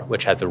Interstellar,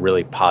 which has a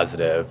really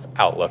positive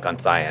outlook on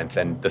science,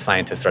 and the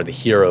scientists are the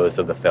heroes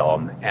of the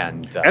film.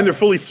 And they're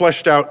fully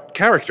fleshed out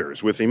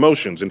characters with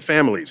emotions and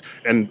families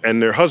and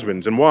their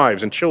husbands and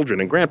wives and children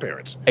and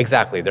grandparents.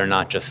 Exactly. They're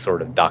not just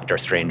sort of Dr.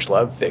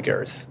 Strangelove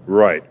figures.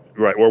 Right.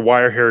 Or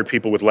wire-haired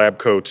people with lab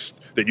coats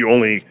that you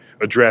only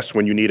address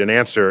when you need an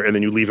answer, and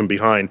then you leave them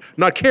behind,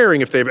 not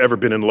caring if they've ever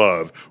been in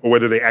love or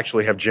whether they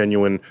actually have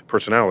genuine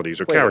personalities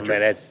or character. Wait a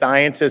minute,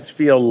 scientists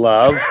feel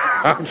love?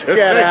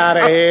 Get out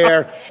of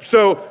here.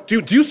 So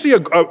do you see a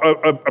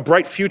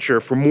bright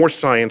future for more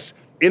science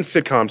in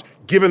sitcoms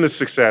given the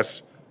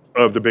success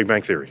of The Big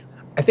Bang Theory?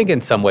 I think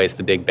in some ways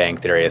The Big Bang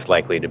Theory is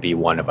likely to be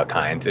one of a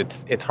kind.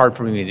 It's hard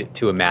for me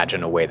to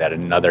imagine a way that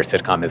another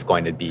sitcom is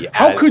going to be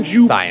How as could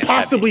you science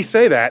possibly heavy.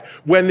 say that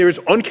when there's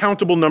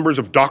uncountable numbers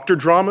of doctor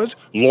dramas,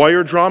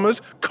 lawyer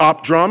dramas,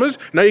 cop dramas?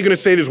 Now you're going to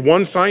say there's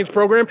one science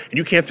program and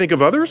you can't think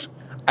of others?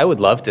 I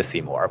would love to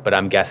see more, but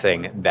I'm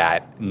guessing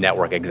that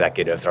network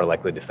executives are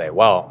likely to say,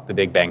 well, The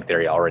Big Bang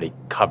Theory already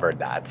covered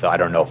that, so I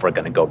don't know if we're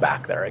going to go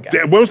back there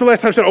again. When was the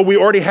last time you said, we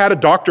already had a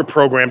doctor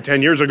program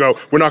 10 years ago,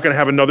 we're not going to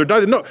have another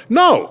doctor?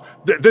 No,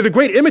 they're the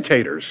great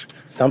imitators.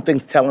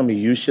 Something's telling me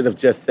you should have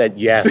just said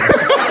yes.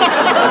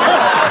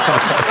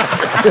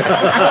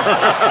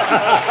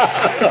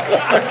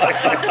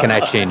 Can I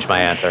change my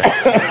answer?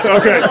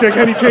 Okay,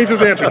 can he change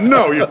his answer?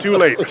 No, you're too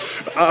late.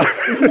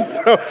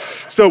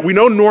 So we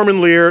know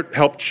Norman Lear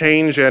helped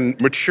change and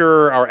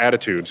mature our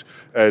attitudes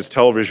as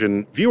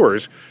television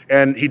viewers,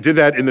 and he did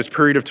that in this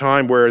period of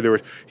time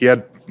where he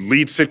had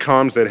lead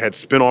sitcoms that had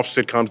spin-off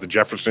sitcoms, The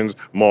Jeffersons,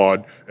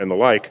 Maude, and the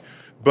like.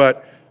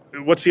 But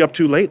what's he up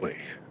to lately?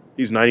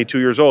 He's 92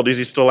 years old. Is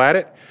he still at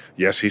it?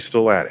 Yes, he's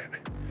still at it.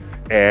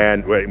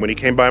 And when he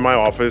came by my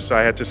office,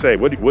 I had to say,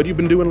 what have you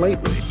been doing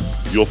lately?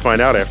 You'll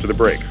find out after the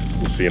break.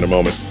 We'll see you in a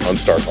moment on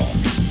Star Talk.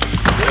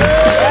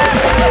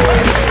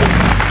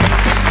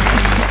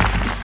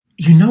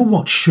 You know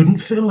what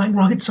shouldn't feel like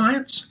rocket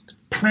science?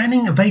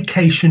 Planning a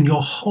vacation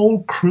your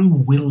whole crew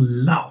will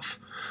love.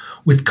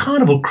 With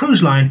Carnival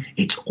Cruise Line,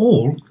 it's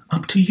all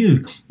up to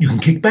you. You can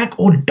kick back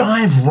or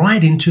dive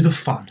right into the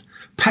fun.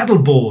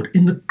 Paddleboard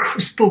in the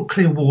crystal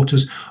clear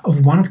waters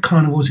of one of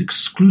Carnival's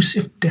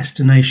exclusive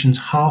destinations,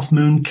 Half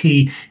Moon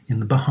Cay in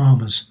the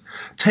Bahamas.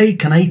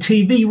 Take an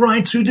ATV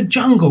ride through the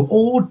jungle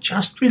or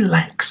just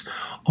relax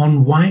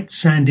on white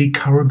sandy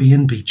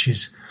Caribbean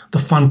beaches. The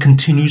fun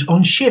continues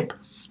on ship,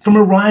 from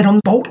a ride on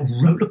Bolt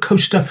roller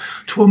coaster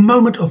to a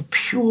moment of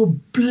pure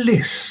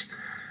bliss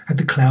at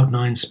the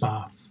Cloud9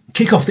 Spa.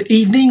 Kick off the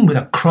evening with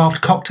a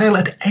craft cocktail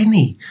at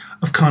any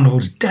of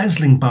Carnival's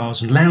dazzling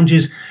bars and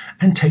lounges,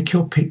 and take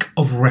your pick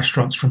of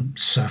restaurants from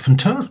surf and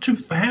turf to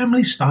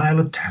family-style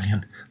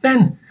Italian.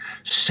 Then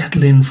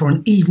settle in for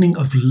an evening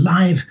of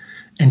live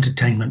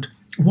entertainment.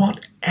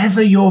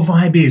 Whatever your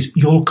vibe is,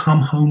 you'll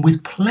come home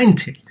with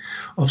plenty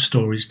of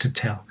stories to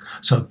tell.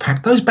 So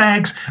pack those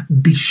bags,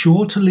 be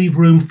sure to leave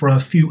room for a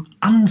few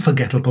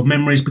unforgettable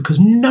memories,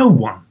 because no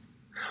one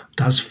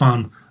does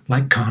fun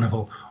like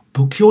Carnival.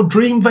 Book your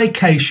dream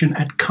vacation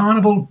at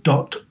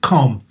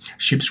carnival.com.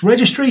 Ships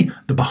registry,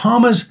 the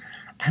Bahamas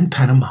and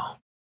Panama.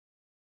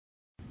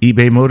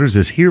 eBay Motors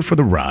is here for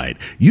the ride.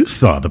 You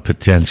saw the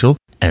potential,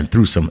 And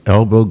through some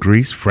elbow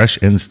grease, fresh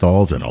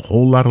installs, and a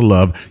whole lot of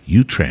love,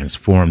 you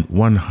transformed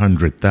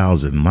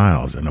 100,000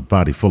 miles and a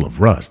body full of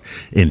rust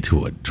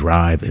into a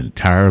drive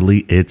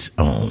entirely its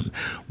own.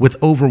 With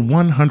over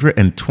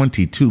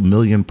 122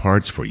 million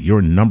parts for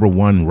your number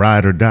one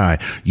ride or die,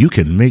 you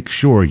can make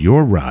sure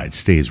your ride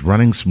stays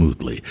running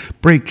smoothly.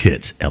 Brake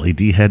kits,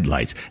 LED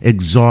headlights,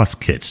 exhaust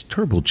kits,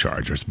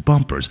 turbochargers,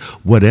 bumpers,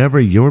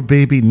 whatever your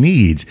baby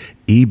needs,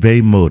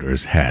 eBay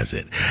Motors has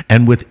it.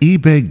 And with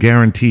eBay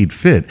Guaranteed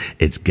Fit,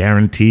 it's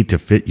guaranteed to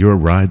fit your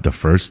ride the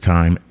first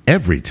time,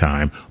 every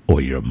time,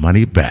 or your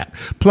money back.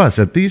 Plus,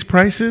 at these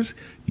prices,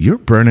 you're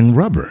burning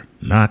rubber,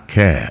 not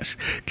cash.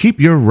 Keep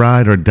your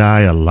ride or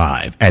die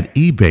alive at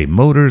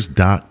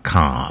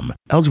ebaymotors.com.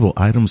 Eligible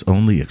items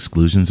only.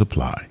 Exclusions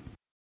apply.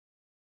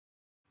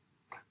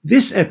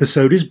 This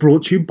episode is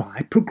brought to you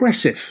by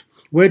Progressive,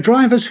 where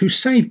drivers who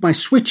save by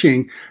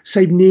switching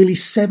save nearly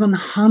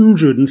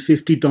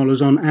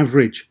 $750 on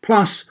average.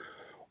 Plus,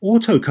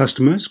 auto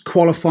customers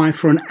qualify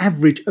for an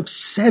average of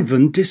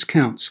 7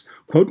 discounts.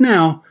 Quote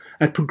now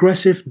at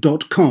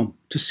progressive.com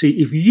to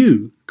see if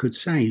you could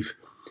save.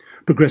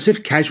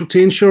 Progressive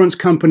Casualty Insurance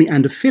Company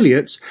and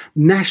affiliates,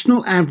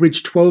 national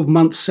average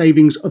 12-month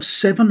savings of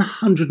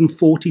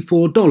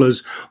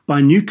 $744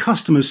 by new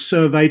customers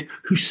surveyed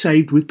who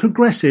saved with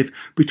Progressive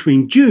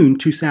between June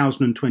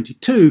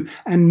 2022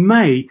 and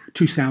May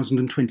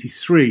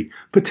 2023.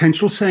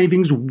 Potential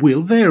savings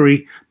will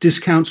vary.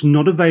 Discounts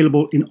not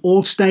available in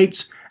all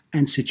states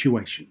and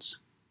situations.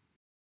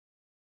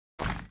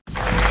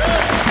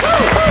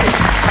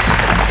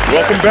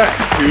 Welcome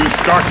back to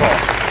Star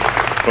Talk.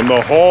 From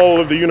the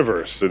Hall of the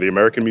Universe of the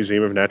American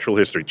Museum of Natural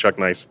History. Chuck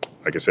Nice,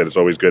 like I said, it's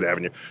always good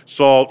having you.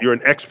 Saul, you're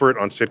an expert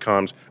on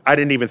sitcoms. I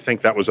didn't even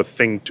think that was a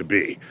thing to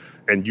be,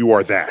 and you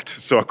are that.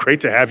 So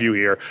great to have you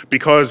here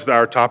because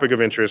our topic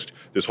of interest,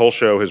 this whole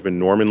show has been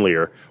Norman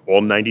Lear, all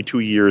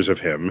 92 years of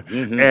him.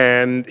 Mm-hmm.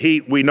 And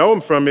we know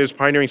him from his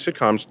pioneering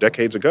sitcoms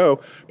decades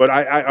ago, but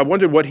I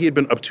wondered what he had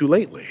been up to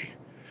lately.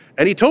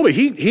 And he told me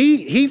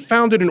he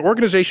founded an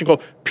organization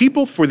called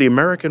People for the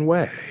American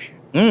Way.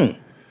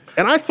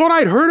 And I thought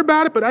I'd heard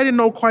about it, but I didn't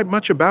know quite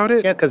much about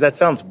it. Yeah, because that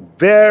sounds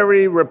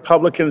very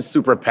Republican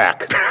super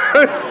PAC.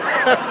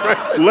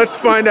 Right. Let's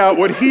find out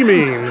what he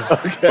means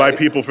by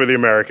People for the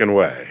American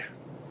Way.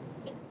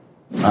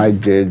 I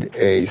did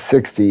a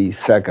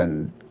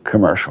 60-second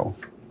commercial,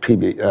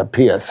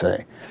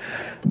 PSA,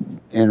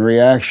 in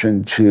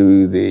reaction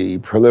to the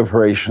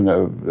proliferation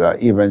of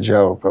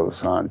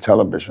evangelicals on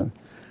television,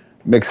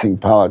 mixing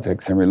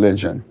politics and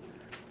religion.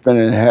 But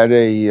it had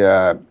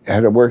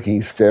a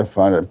working stiff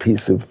on a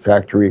piece of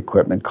factory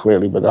equipment,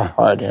 clearly with a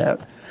hard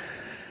hat.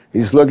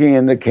 He's looking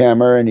in the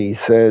camera and he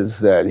says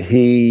that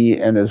he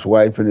and his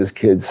wife and his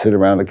kids sit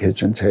around the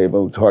kitchen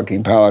table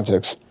talking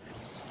politics,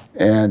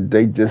 and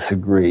they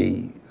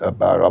disagree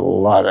about a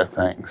lot of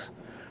things.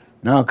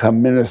 Now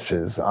come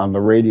ministers on the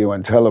radio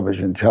and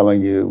television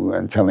telling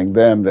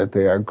them that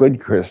they are good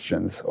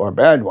Christians or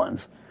bad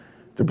ones,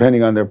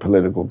 depending on their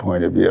political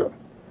point of view.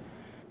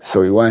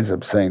 So he winds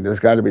up saying there's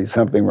got to be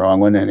something wrong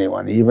when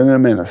anyone, even a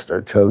minister,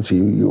 tells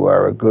you you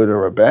are a good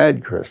or a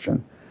bad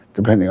Christian,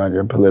 depending on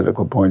your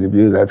political point of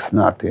view. That's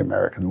not the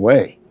American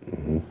way.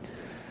 Mm-hmm.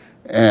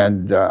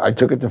 And I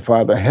took it to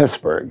Father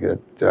Hesburgh at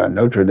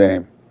Notre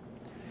Dame,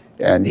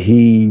 and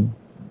he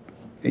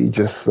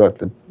just thought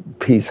the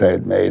piece I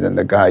had made and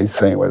the guy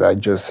saying what I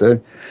just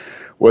said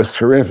was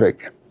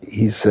terrific.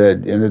 He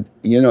said,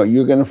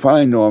 you're going to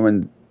find,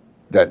 Norman,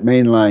 that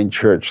mainline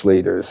church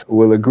leaders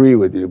will agree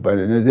with you, but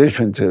in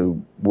addition to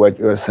what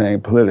you're saying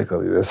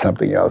politically, there's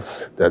something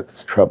else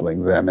that's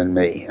troubling them and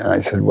me. And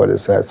I said, what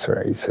is that,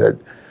 sir? He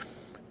said,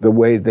 the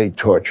way they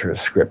torture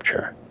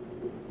Scripture.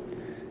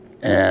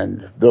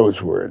 And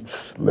those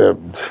words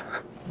lived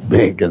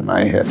big in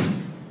my head.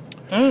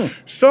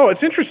 So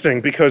it's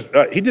interesting because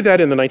he did that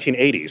in the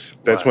 1980s.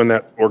 That's when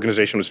that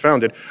organization was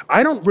founded.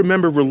 I don't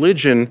remember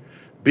religion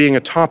being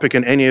a topic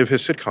in any of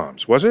his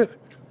sitcoms, was it?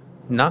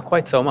 Not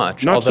quite so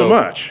much. Not so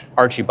much.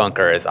 Archie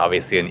Bunker is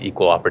obviously an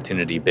equal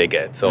opportunity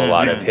bigot, so a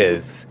lot of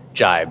his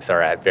jibes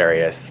are at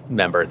various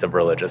members of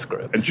religious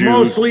groups.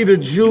 Mostly the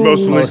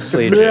Jews.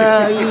 Mostly Jews.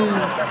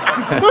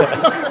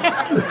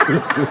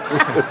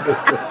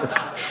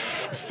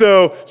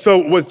 So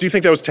do you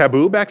think that was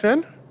taboo back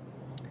then?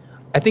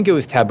 I think it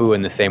was taboo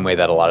in the same way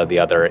that a lot of the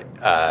other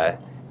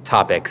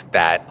topics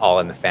that All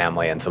in the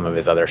Family and some of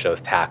his other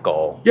shows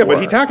tackle. Yeah, but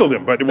he tackled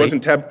him, but it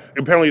wasn't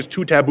apparently it's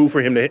too taboo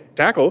for him to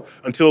tackle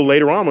until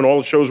later on when all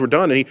the shows were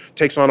done and he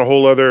takes on a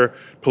whole other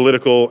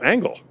political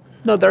angle.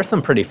 No, there are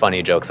some pretty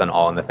funny jokes on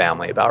All in the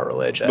Family about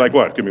religion. Like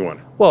what? Give me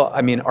one. Well,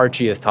 I mean,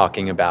 Archie is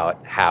talking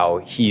about how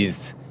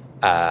he's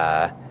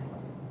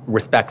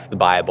respects the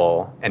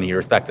Bible, and he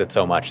respects it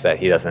so much that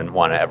he doesn't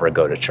want to ever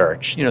go to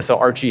church. So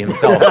Archie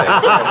himself is...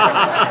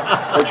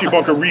 Archie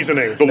Bunker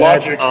reasoning, the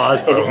logic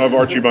of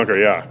Archie Bunker,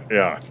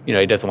 yeah.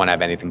 He doesn't want to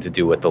have anything to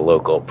do with the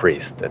local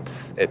priest.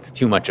 It's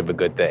too much of a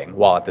good thing,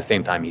 while at the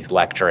same time he's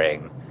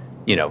lecturing,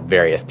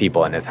 various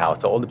people in his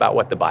household about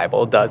what the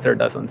Bible does or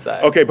doesn't say.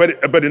 Okay,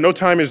 but in no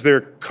time is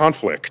there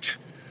conflict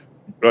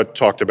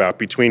talked about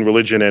between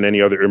religion and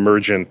any other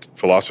emergent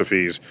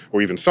philosophies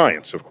or even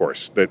science, of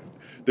course, that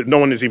no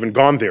one has even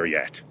gone there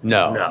yet.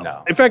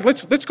 No. In fact,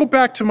 let's go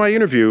back to my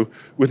interview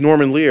with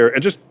Norman Lear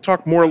and just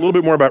talk a little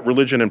bit more about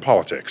religion and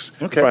politics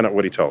to find out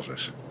what he tells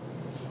us.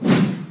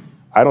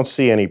 I don't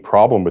see any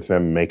problem with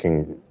them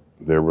making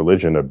their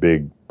religion a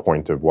big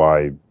point of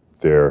why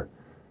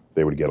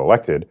they would get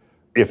elected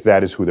if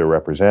that is who they're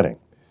representing.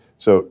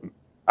 So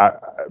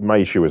my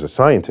issue as a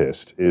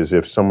scientist is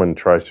if someone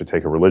tries to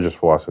take a religious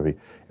philosophy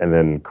and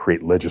then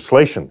create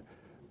legislation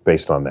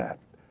based on that,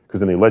 because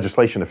then the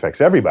legislation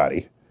affects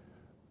everybody,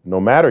 no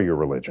matter your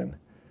religion,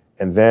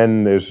 and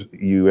then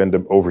you end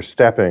up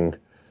overstepping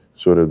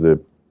sort of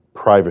the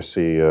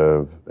privacy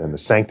and the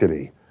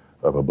sanctity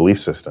of a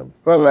belief system.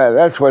 Well,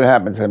 that's what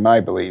happens in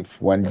my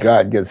belief when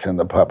God gets in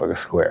the public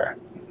square.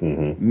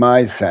 Mm-hmm.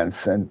 My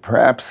sense, and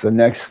perhaps the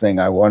next thing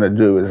I want to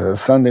do is a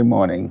Sunday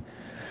morning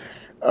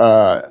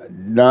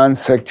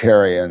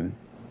non-sectarian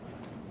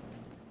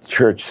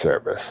church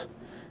service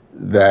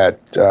that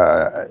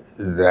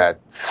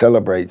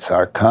celebrates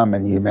our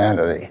common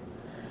humanity.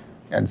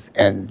 And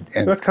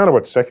that's kind of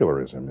what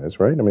secularism is,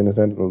 right? I mean, is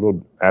that a little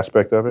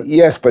aspect of it?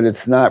 Yes, but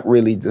it's not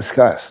really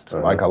discussed.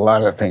 Like a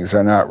lot of things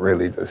are not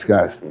really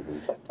discussed.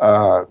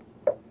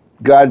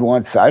 God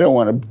wants, I don't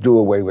want to do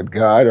away with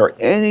God or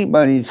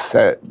anybody's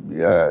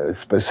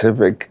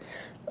specific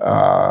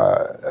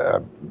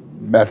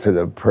method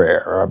of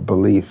prayer or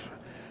belief,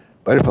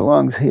 but it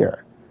belongs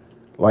here.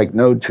 Like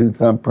no two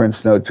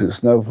thumbprints, no two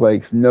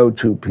snowflakes, no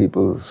two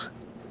peoples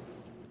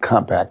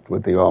compact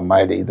with the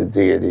Almighty, the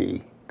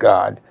deity,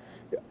 God.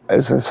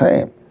 It's the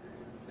same,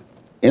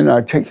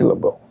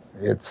 inarticulable.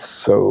 It's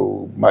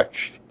so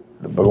much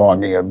the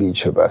belonging of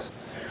each of us.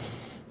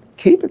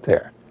 Keep it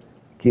there.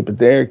 Keep it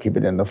there, keep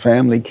it in the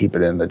family, keep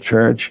it in the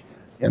church.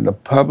 In the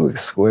public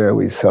square,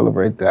 we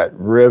celebrate that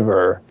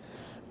river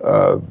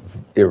of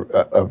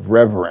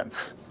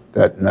reverence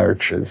that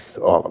nurtures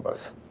all of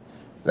us.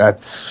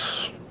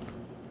 That's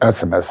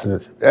a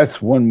message.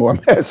 That's one more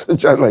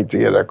message I'd like to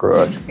get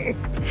across.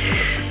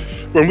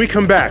 When we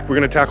come back, we're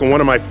going to tackle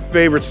one of my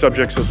favorite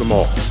subjects of them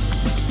all,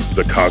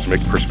 the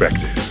cosmic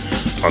perspective,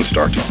 on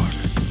Star Talk.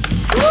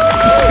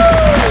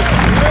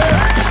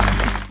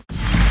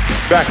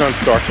 Back on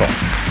Star Talk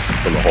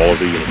from the Hall of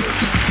the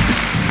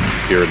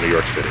Universe here in New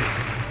York City,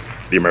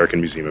 the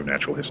American Museum of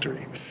Natural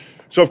History.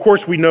 So, of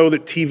course, we know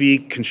that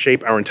TV can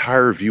shape our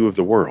entire view of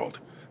the world,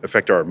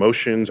 affect our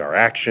emotions, our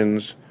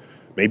actions,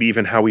 maybe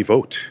even how we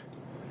vote.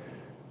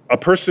 A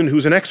person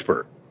who's an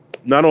expert,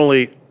 not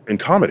only in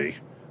comedy,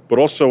 but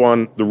also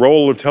on the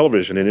role of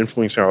television in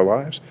influencing our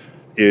lives,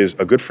 is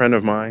a good friend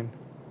of mine,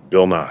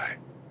 Bill Nye,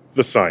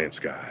 the science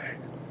guy.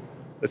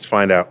 Let's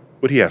find out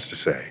what he has to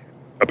say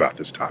about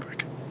this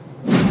topic.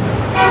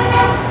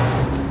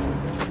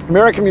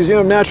 American Museum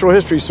of Natural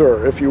History,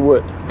 sir, if you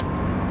would.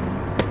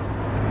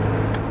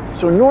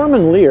 So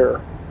Norman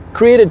Lear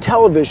created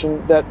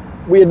television that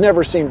we had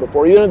never seen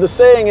before. You know, the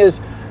saying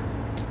is,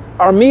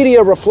 our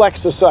media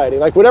reflects society.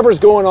 Like whatever's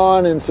going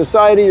on in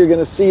society, you're going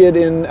to see it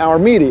in our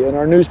media, in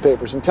our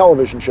newspapers and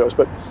television shows.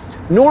 But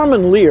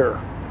Norman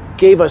Lear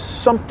gave us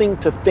something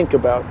to think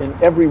about in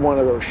every one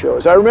of those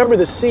shows. I remember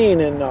the scene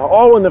in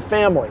All in the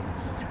Family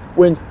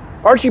when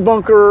Archie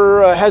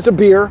Bunker has a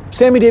beer.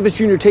 Sammy Davis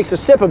Jr. takes a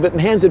sip of it and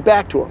hands it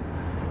back to him.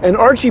 And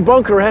Archie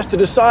Bunker has to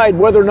decide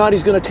whether or not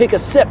he's going to take a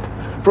sip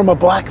from a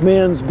black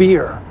man's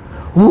beer.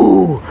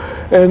 Woo!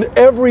 And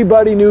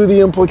everybody knew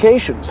the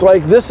implications.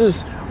 Like,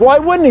 why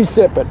wouldn't he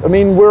sip it? I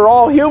mean, we're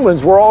all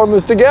humans, we're all in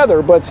this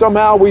together, but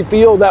somehow we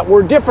feel that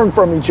we're different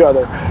from each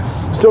other.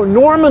 So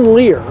Norman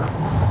Lear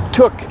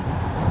took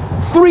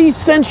 3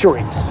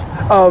 centuries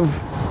of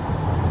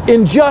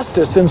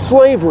injustice and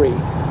slavery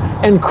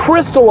and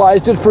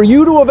crystallized it for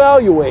you to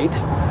evaluate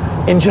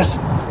in just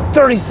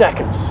 30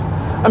 seconds.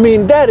 I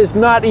mean, that is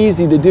not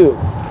easy to do.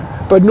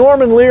 But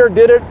Norman Lear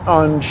did it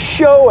on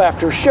show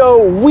after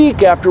show,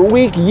 week after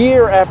week,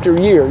 year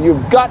after year.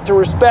 You've got to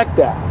respect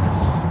that.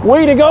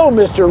 Way to go,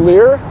 Mr.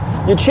 Lear.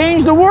 You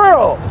changed the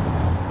world.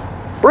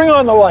 Bring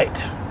on the light.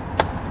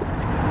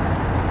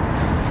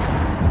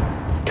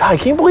 God,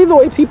 can you believe the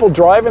way people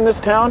drive in this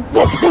town?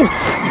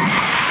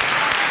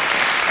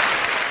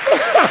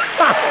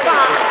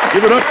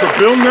 Give it up for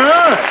Bill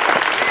Nye.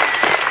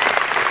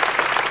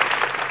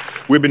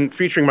 We've been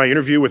featuring my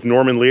interview with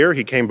Norman Lear.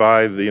 He came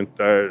by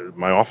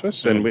my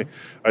office, and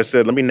I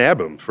said, let me nab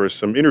him for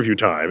some interview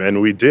time,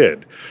 and we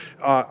did.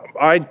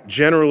 I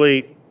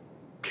generally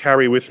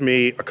carry with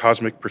me a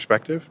cosmic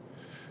perspective,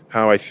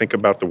 how I think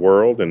about the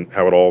world and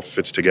how it all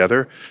fits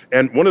together.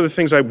 And one of the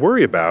things I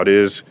worry about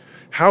is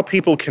how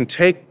people can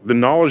take the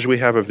knowledge we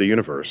have of the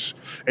universe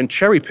and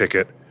cherry pick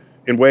it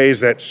in ways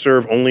that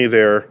serve only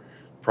their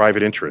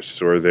private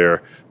interests or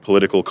their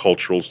political,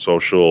 cultural,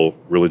 social,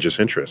 religious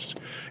interests.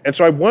 And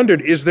so I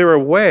wondered, is there a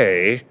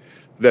way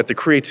that the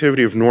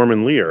creativity of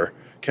Norman Lear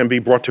can be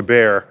brought to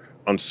bear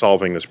on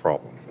solving this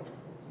problem?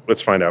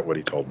 Let's find out what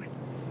he told me.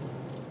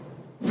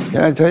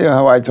 Can I tell you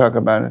how I talk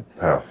about it?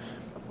 How?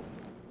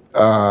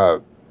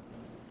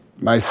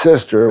 My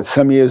sister,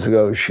 some years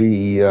ago,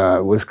 she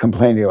was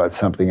complaining about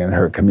something in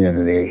her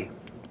community.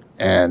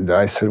 And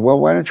I said, well,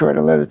 why don't you write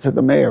a letter to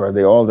the mayor or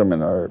the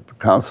alderman or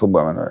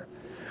councilwoman?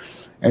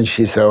 And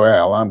she said,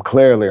 well, I'm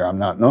Claire Lear, I'm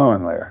not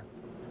Norman Lear.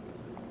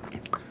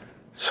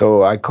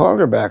 So I called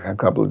her back a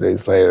couple of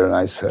days later and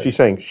I said... She's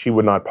saying she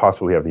would not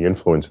possibly have the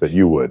influence that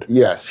you would.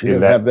 Yes, she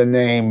didn't have the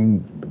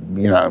name,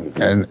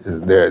 and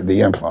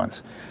the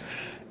influence.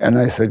 And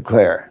I said,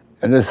 Claire,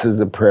 and this is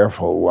a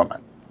prayerful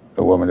woman,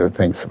 a woman who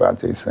thinks about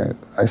these things.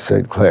 I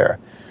said, Claire,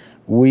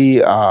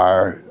 we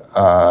are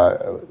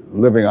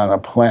living on a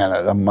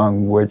planet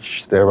among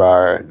which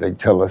they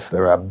tell us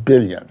there are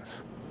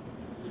billions.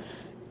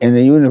 In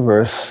a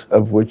universe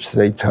of which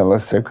they tell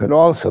us there could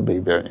also be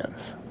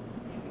billions.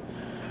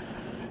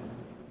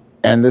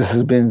 And this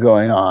has been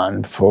going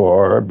on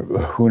for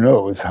who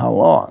knows how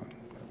long.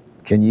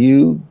 Can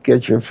you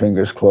get your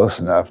fingers close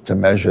enough to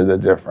measure the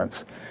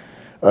difference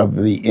of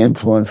the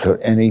influence of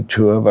any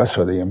two of us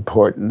or the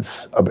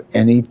importance of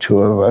any two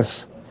of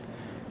us,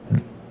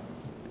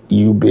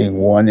 you being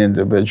one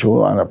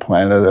individual on a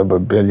planet of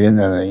 1 billion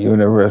and a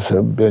universe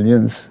of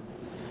billions?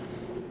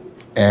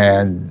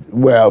 And,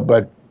 well,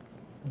 but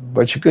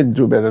you couldn't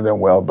do better than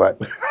well, but.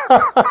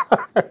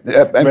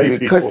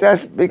 Because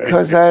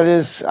that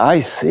is,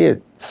 I see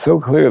it so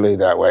clearly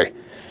that way.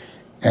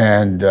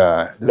 And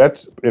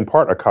that's in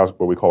part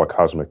what we call a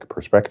cosmic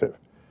perspective.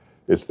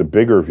 It's the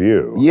bigger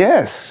view.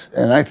 Yes,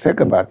 and I think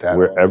about that.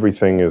 Where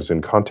everything is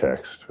in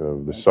context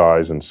of the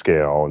size and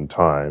scale and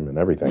time and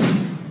everything.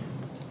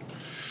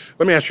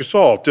 Let me ask you,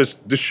 Saul,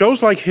 do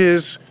shows like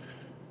his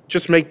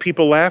just make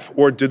people laugh,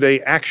 or do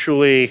they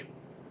actually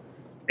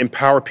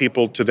empower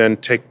people to then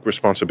take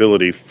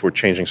responsibility for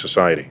changing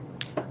society?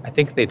 I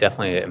think they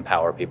definitely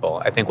empower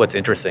people. I think what's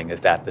interesting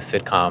is that the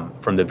sitcom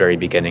from the very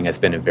beginning has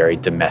been a very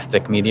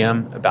domestic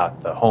medium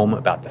about the home,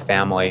 about the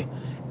family.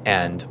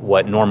 And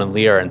what Norman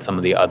Lear and some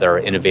of the other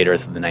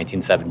innovators of the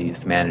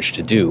 1970s managed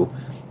to do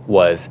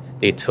was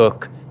they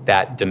took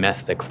that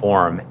domestic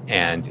form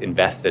and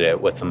invested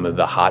it with some of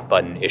the hot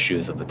button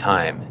issues of the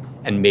time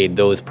and made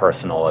those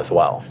personal as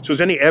well. So is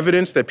there any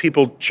evidence that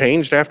people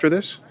changed after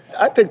this?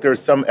 I think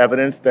there's some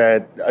evidence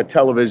that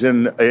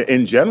television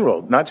in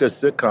general, not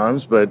just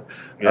sitcoms, but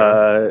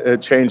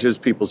it changes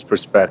people's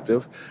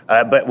perspective.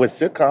 But with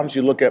sitcoms,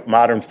 you look at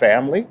Modern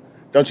Family.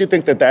 Don't you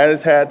think that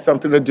has had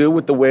something to do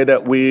with the way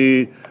that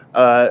we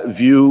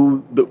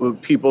view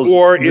people's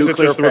Or is it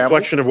just a family?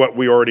 reflection of what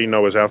we already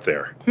know is out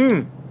there?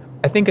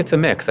 I think it's a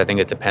mix. I think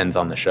it depends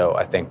on the show.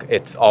 I think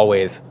it's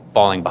always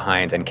falling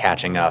behind and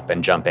catching up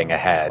and jumping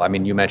ahead. I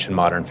mean, you mentioned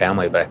Modern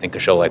Family, but I think a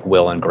show like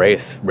Will and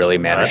Grace really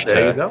managed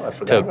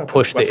to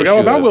push the issue. I forgot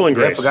about Will and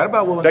Grace. I forgot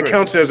about Will and Grace. That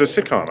counts as a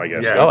sitcom, I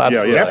guess. Yes. Oh,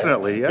 absolutely.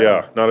 Definitely, yeah.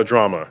 Yeah, not a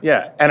drama.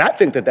 Yeah, and I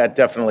think that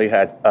definitely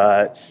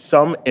had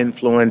some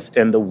influence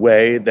in the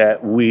way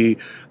that we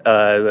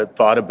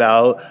thought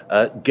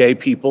about gay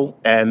people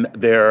and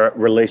their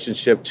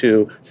relationship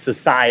to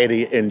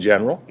society in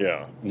general.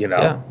 Yeah.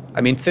 Yeah. I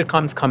mean,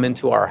 sitcoms come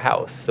into our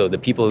house. So the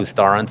people who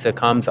star on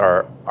sitcoms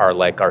are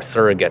like our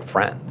surrogate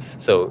friends.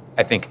 So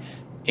I think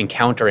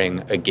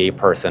encountering a gay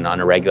person on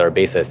a regular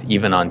basis,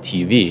 even on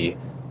TV,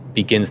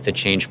 begins to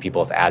change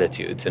people's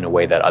attitudes in a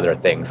way that other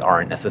things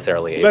aren't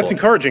necessarily able. That's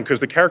encouraging because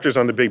the characters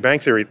on The Big Bang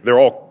Theory, they're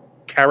all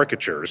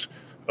caricatures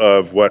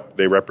of what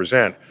they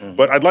represent. Mm-hmm.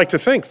 But I'd like to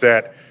think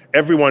that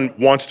everyone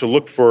wants to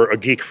look for a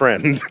geek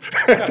friend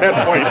at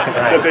that point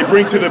that they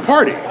bring to the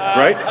party,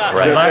 right?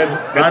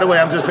 Right. By the way,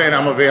 I'm just saying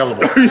I'm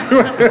available.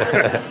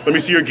 Let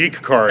me see your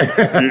geek card.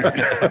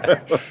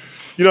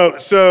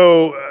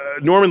 So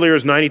Norman Lear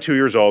is 92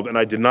 years old, and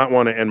I did not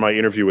want to end my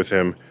interview with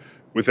him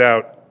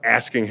without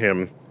asking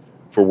him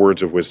for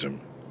words of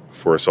wisdom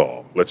for us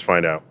all. Let's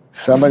find out.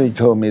 Somebody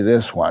told me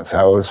this once.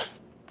 I was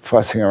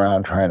fussing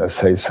around trying to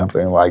say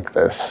something like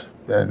this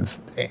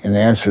in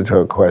answer to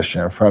a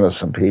question in front of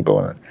some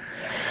people.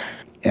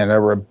 And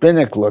a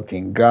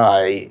rabbinic-looking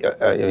guy,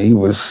 I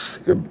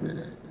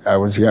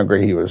was younger,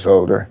 he was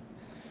older,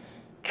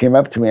 came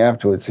up to me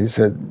afterwards. He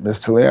said,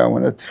 Mr. Lear, I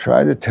want to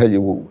try to tell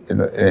you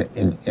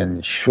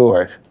in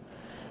short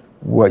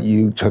what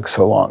you took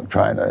so long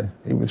trying to...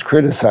 He was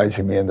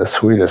criticizing me in the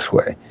sweetest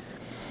way.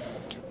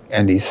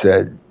 And he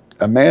said,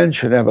 a man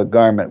should have a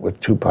garment with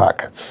 2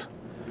 pockets.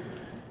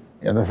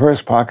 In the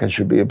first pocket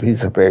should be a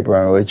piece of paper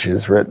on which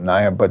is written,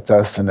 I am but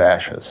dust and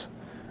ashes.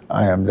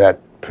 I am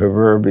that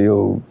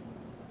proverbial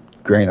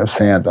grain of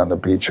sand on the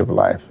beach of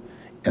life.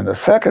 In the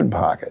second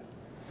pocket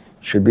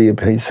should be a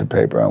piece of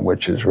paper on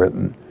which is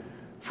written,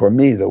 for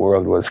me the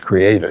world was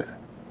created.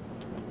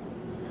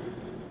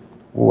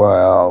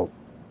 Well,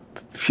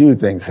 few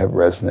things have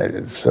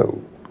resonated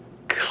so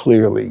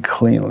clearly,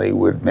 cleanly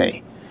with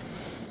me.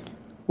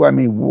 Well, I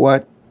mean,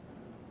 what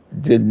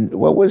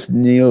was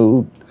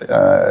Neil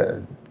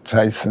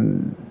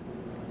Tyson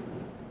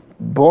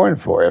born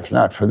for, if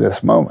not for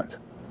this moment?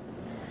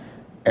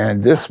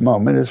 And this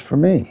moment is for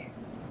me.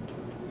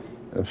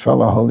 The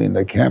fellow holding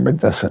the camera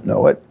doesn't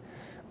know it,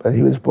 but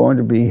he was born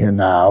to be here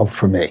now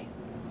for me.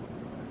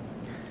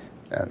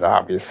 And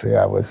obviously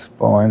I was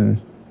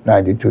born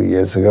 92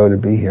 years ago to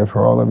be here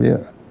for all of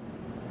you.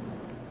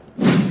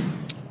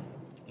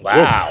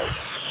 Wow.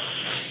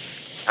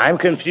 I'm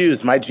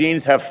confused. My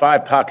jeans have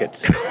 5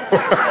 pockets.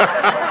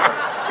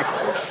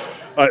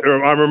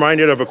 I'm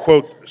reminded of a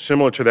quote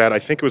similar to that. I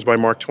think it was by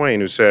Mark Twain,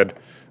 who said,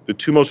 "The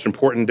 2 most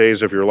important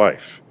days of your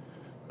life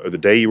are the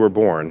day you were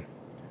born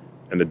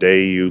and the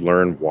day you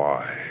learn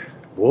why."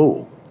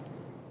 Whoa.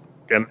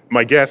 And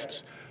my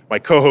guests, my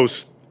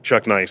co-host,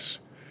 Chuck Nice,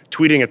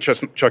 tweeting at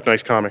Chuck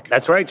Nice Comic.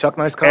 That's right, Chuck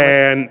Nice Comic.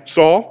 And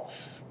Saul,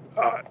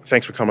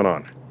 thanks for coming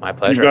on. My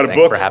pleasure. You've got a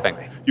Thanks book. for having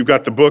me. You've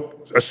got the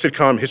book, A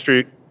Sitcom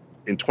History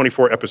in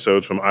 24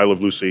 Episodes from I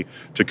Love Lucy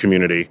to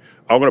Community.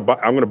 I'm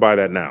gonna buy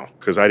that now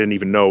because I didn't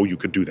even know you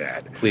could do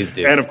that. Please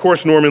do. And of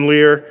course, Norman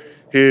Lear,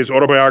 his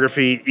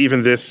autobiography,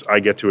 Even This I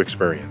Get to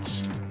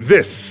Experience.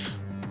 This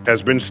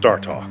has been Star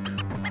Talk,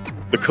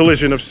 the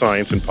collision of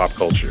science and pop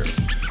culture,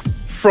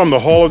 from the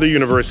Hall of the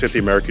Universe at the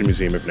American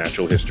Museum of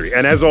Natural History.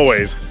 And as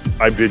always,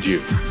 I bid you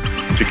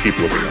to keep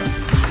looking up.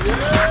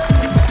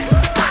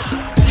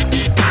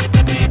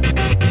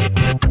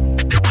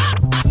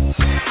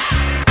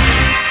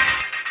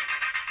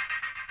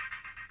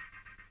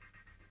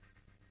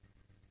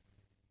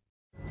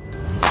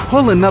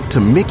 Pulling up to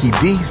Mickey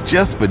D's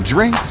just for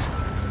drinks?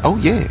 Oh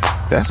yeah,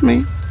 that's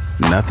me.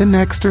 Nothing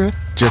extra,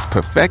 just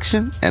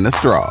perfection and a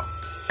straw.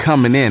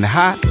 Coming in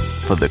hot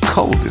for the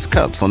coldest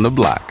cups on the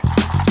block.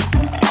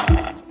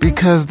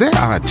 Because there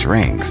are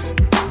drinks.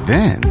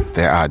 Then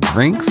there are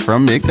drinks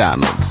from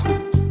McDonald's.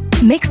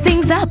 Mix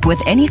things up with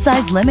any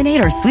size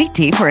lemonade or sweet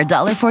tea for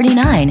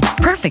 $1.49.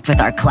 Perfect with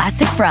our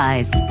classic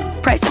fries.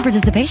 Price and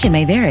participation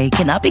may vary.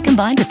 Cannot be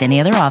combined with any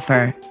other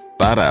offer.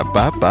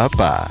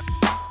 Ba-da-ba-ba-ba.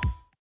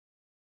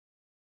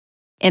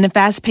 In a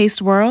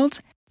fast-paced world,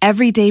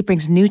 every day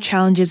brings new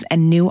challenges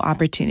and new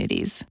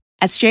opportunities.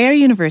 At Strayer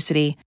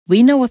University,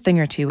 we know a thing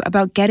or two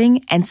about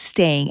getting and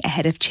staying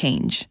ahead of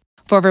change.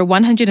 For over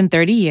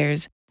 130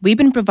 years, we've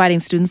been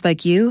providing students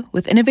like you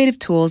with innovative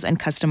tools and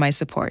customized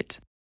support,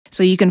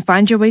 so you can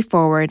find your way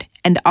forward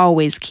and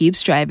always keep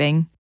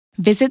striving.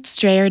 Visit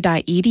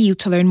strayer.edu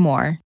to learn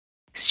more.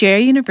 Strayer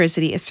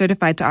University is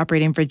certified to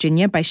operate in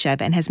Virginia by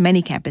Chev and has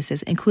many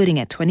campuses, including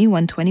at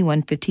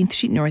 2121 15th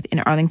Street North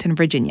in Arlington,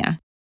 Virginia.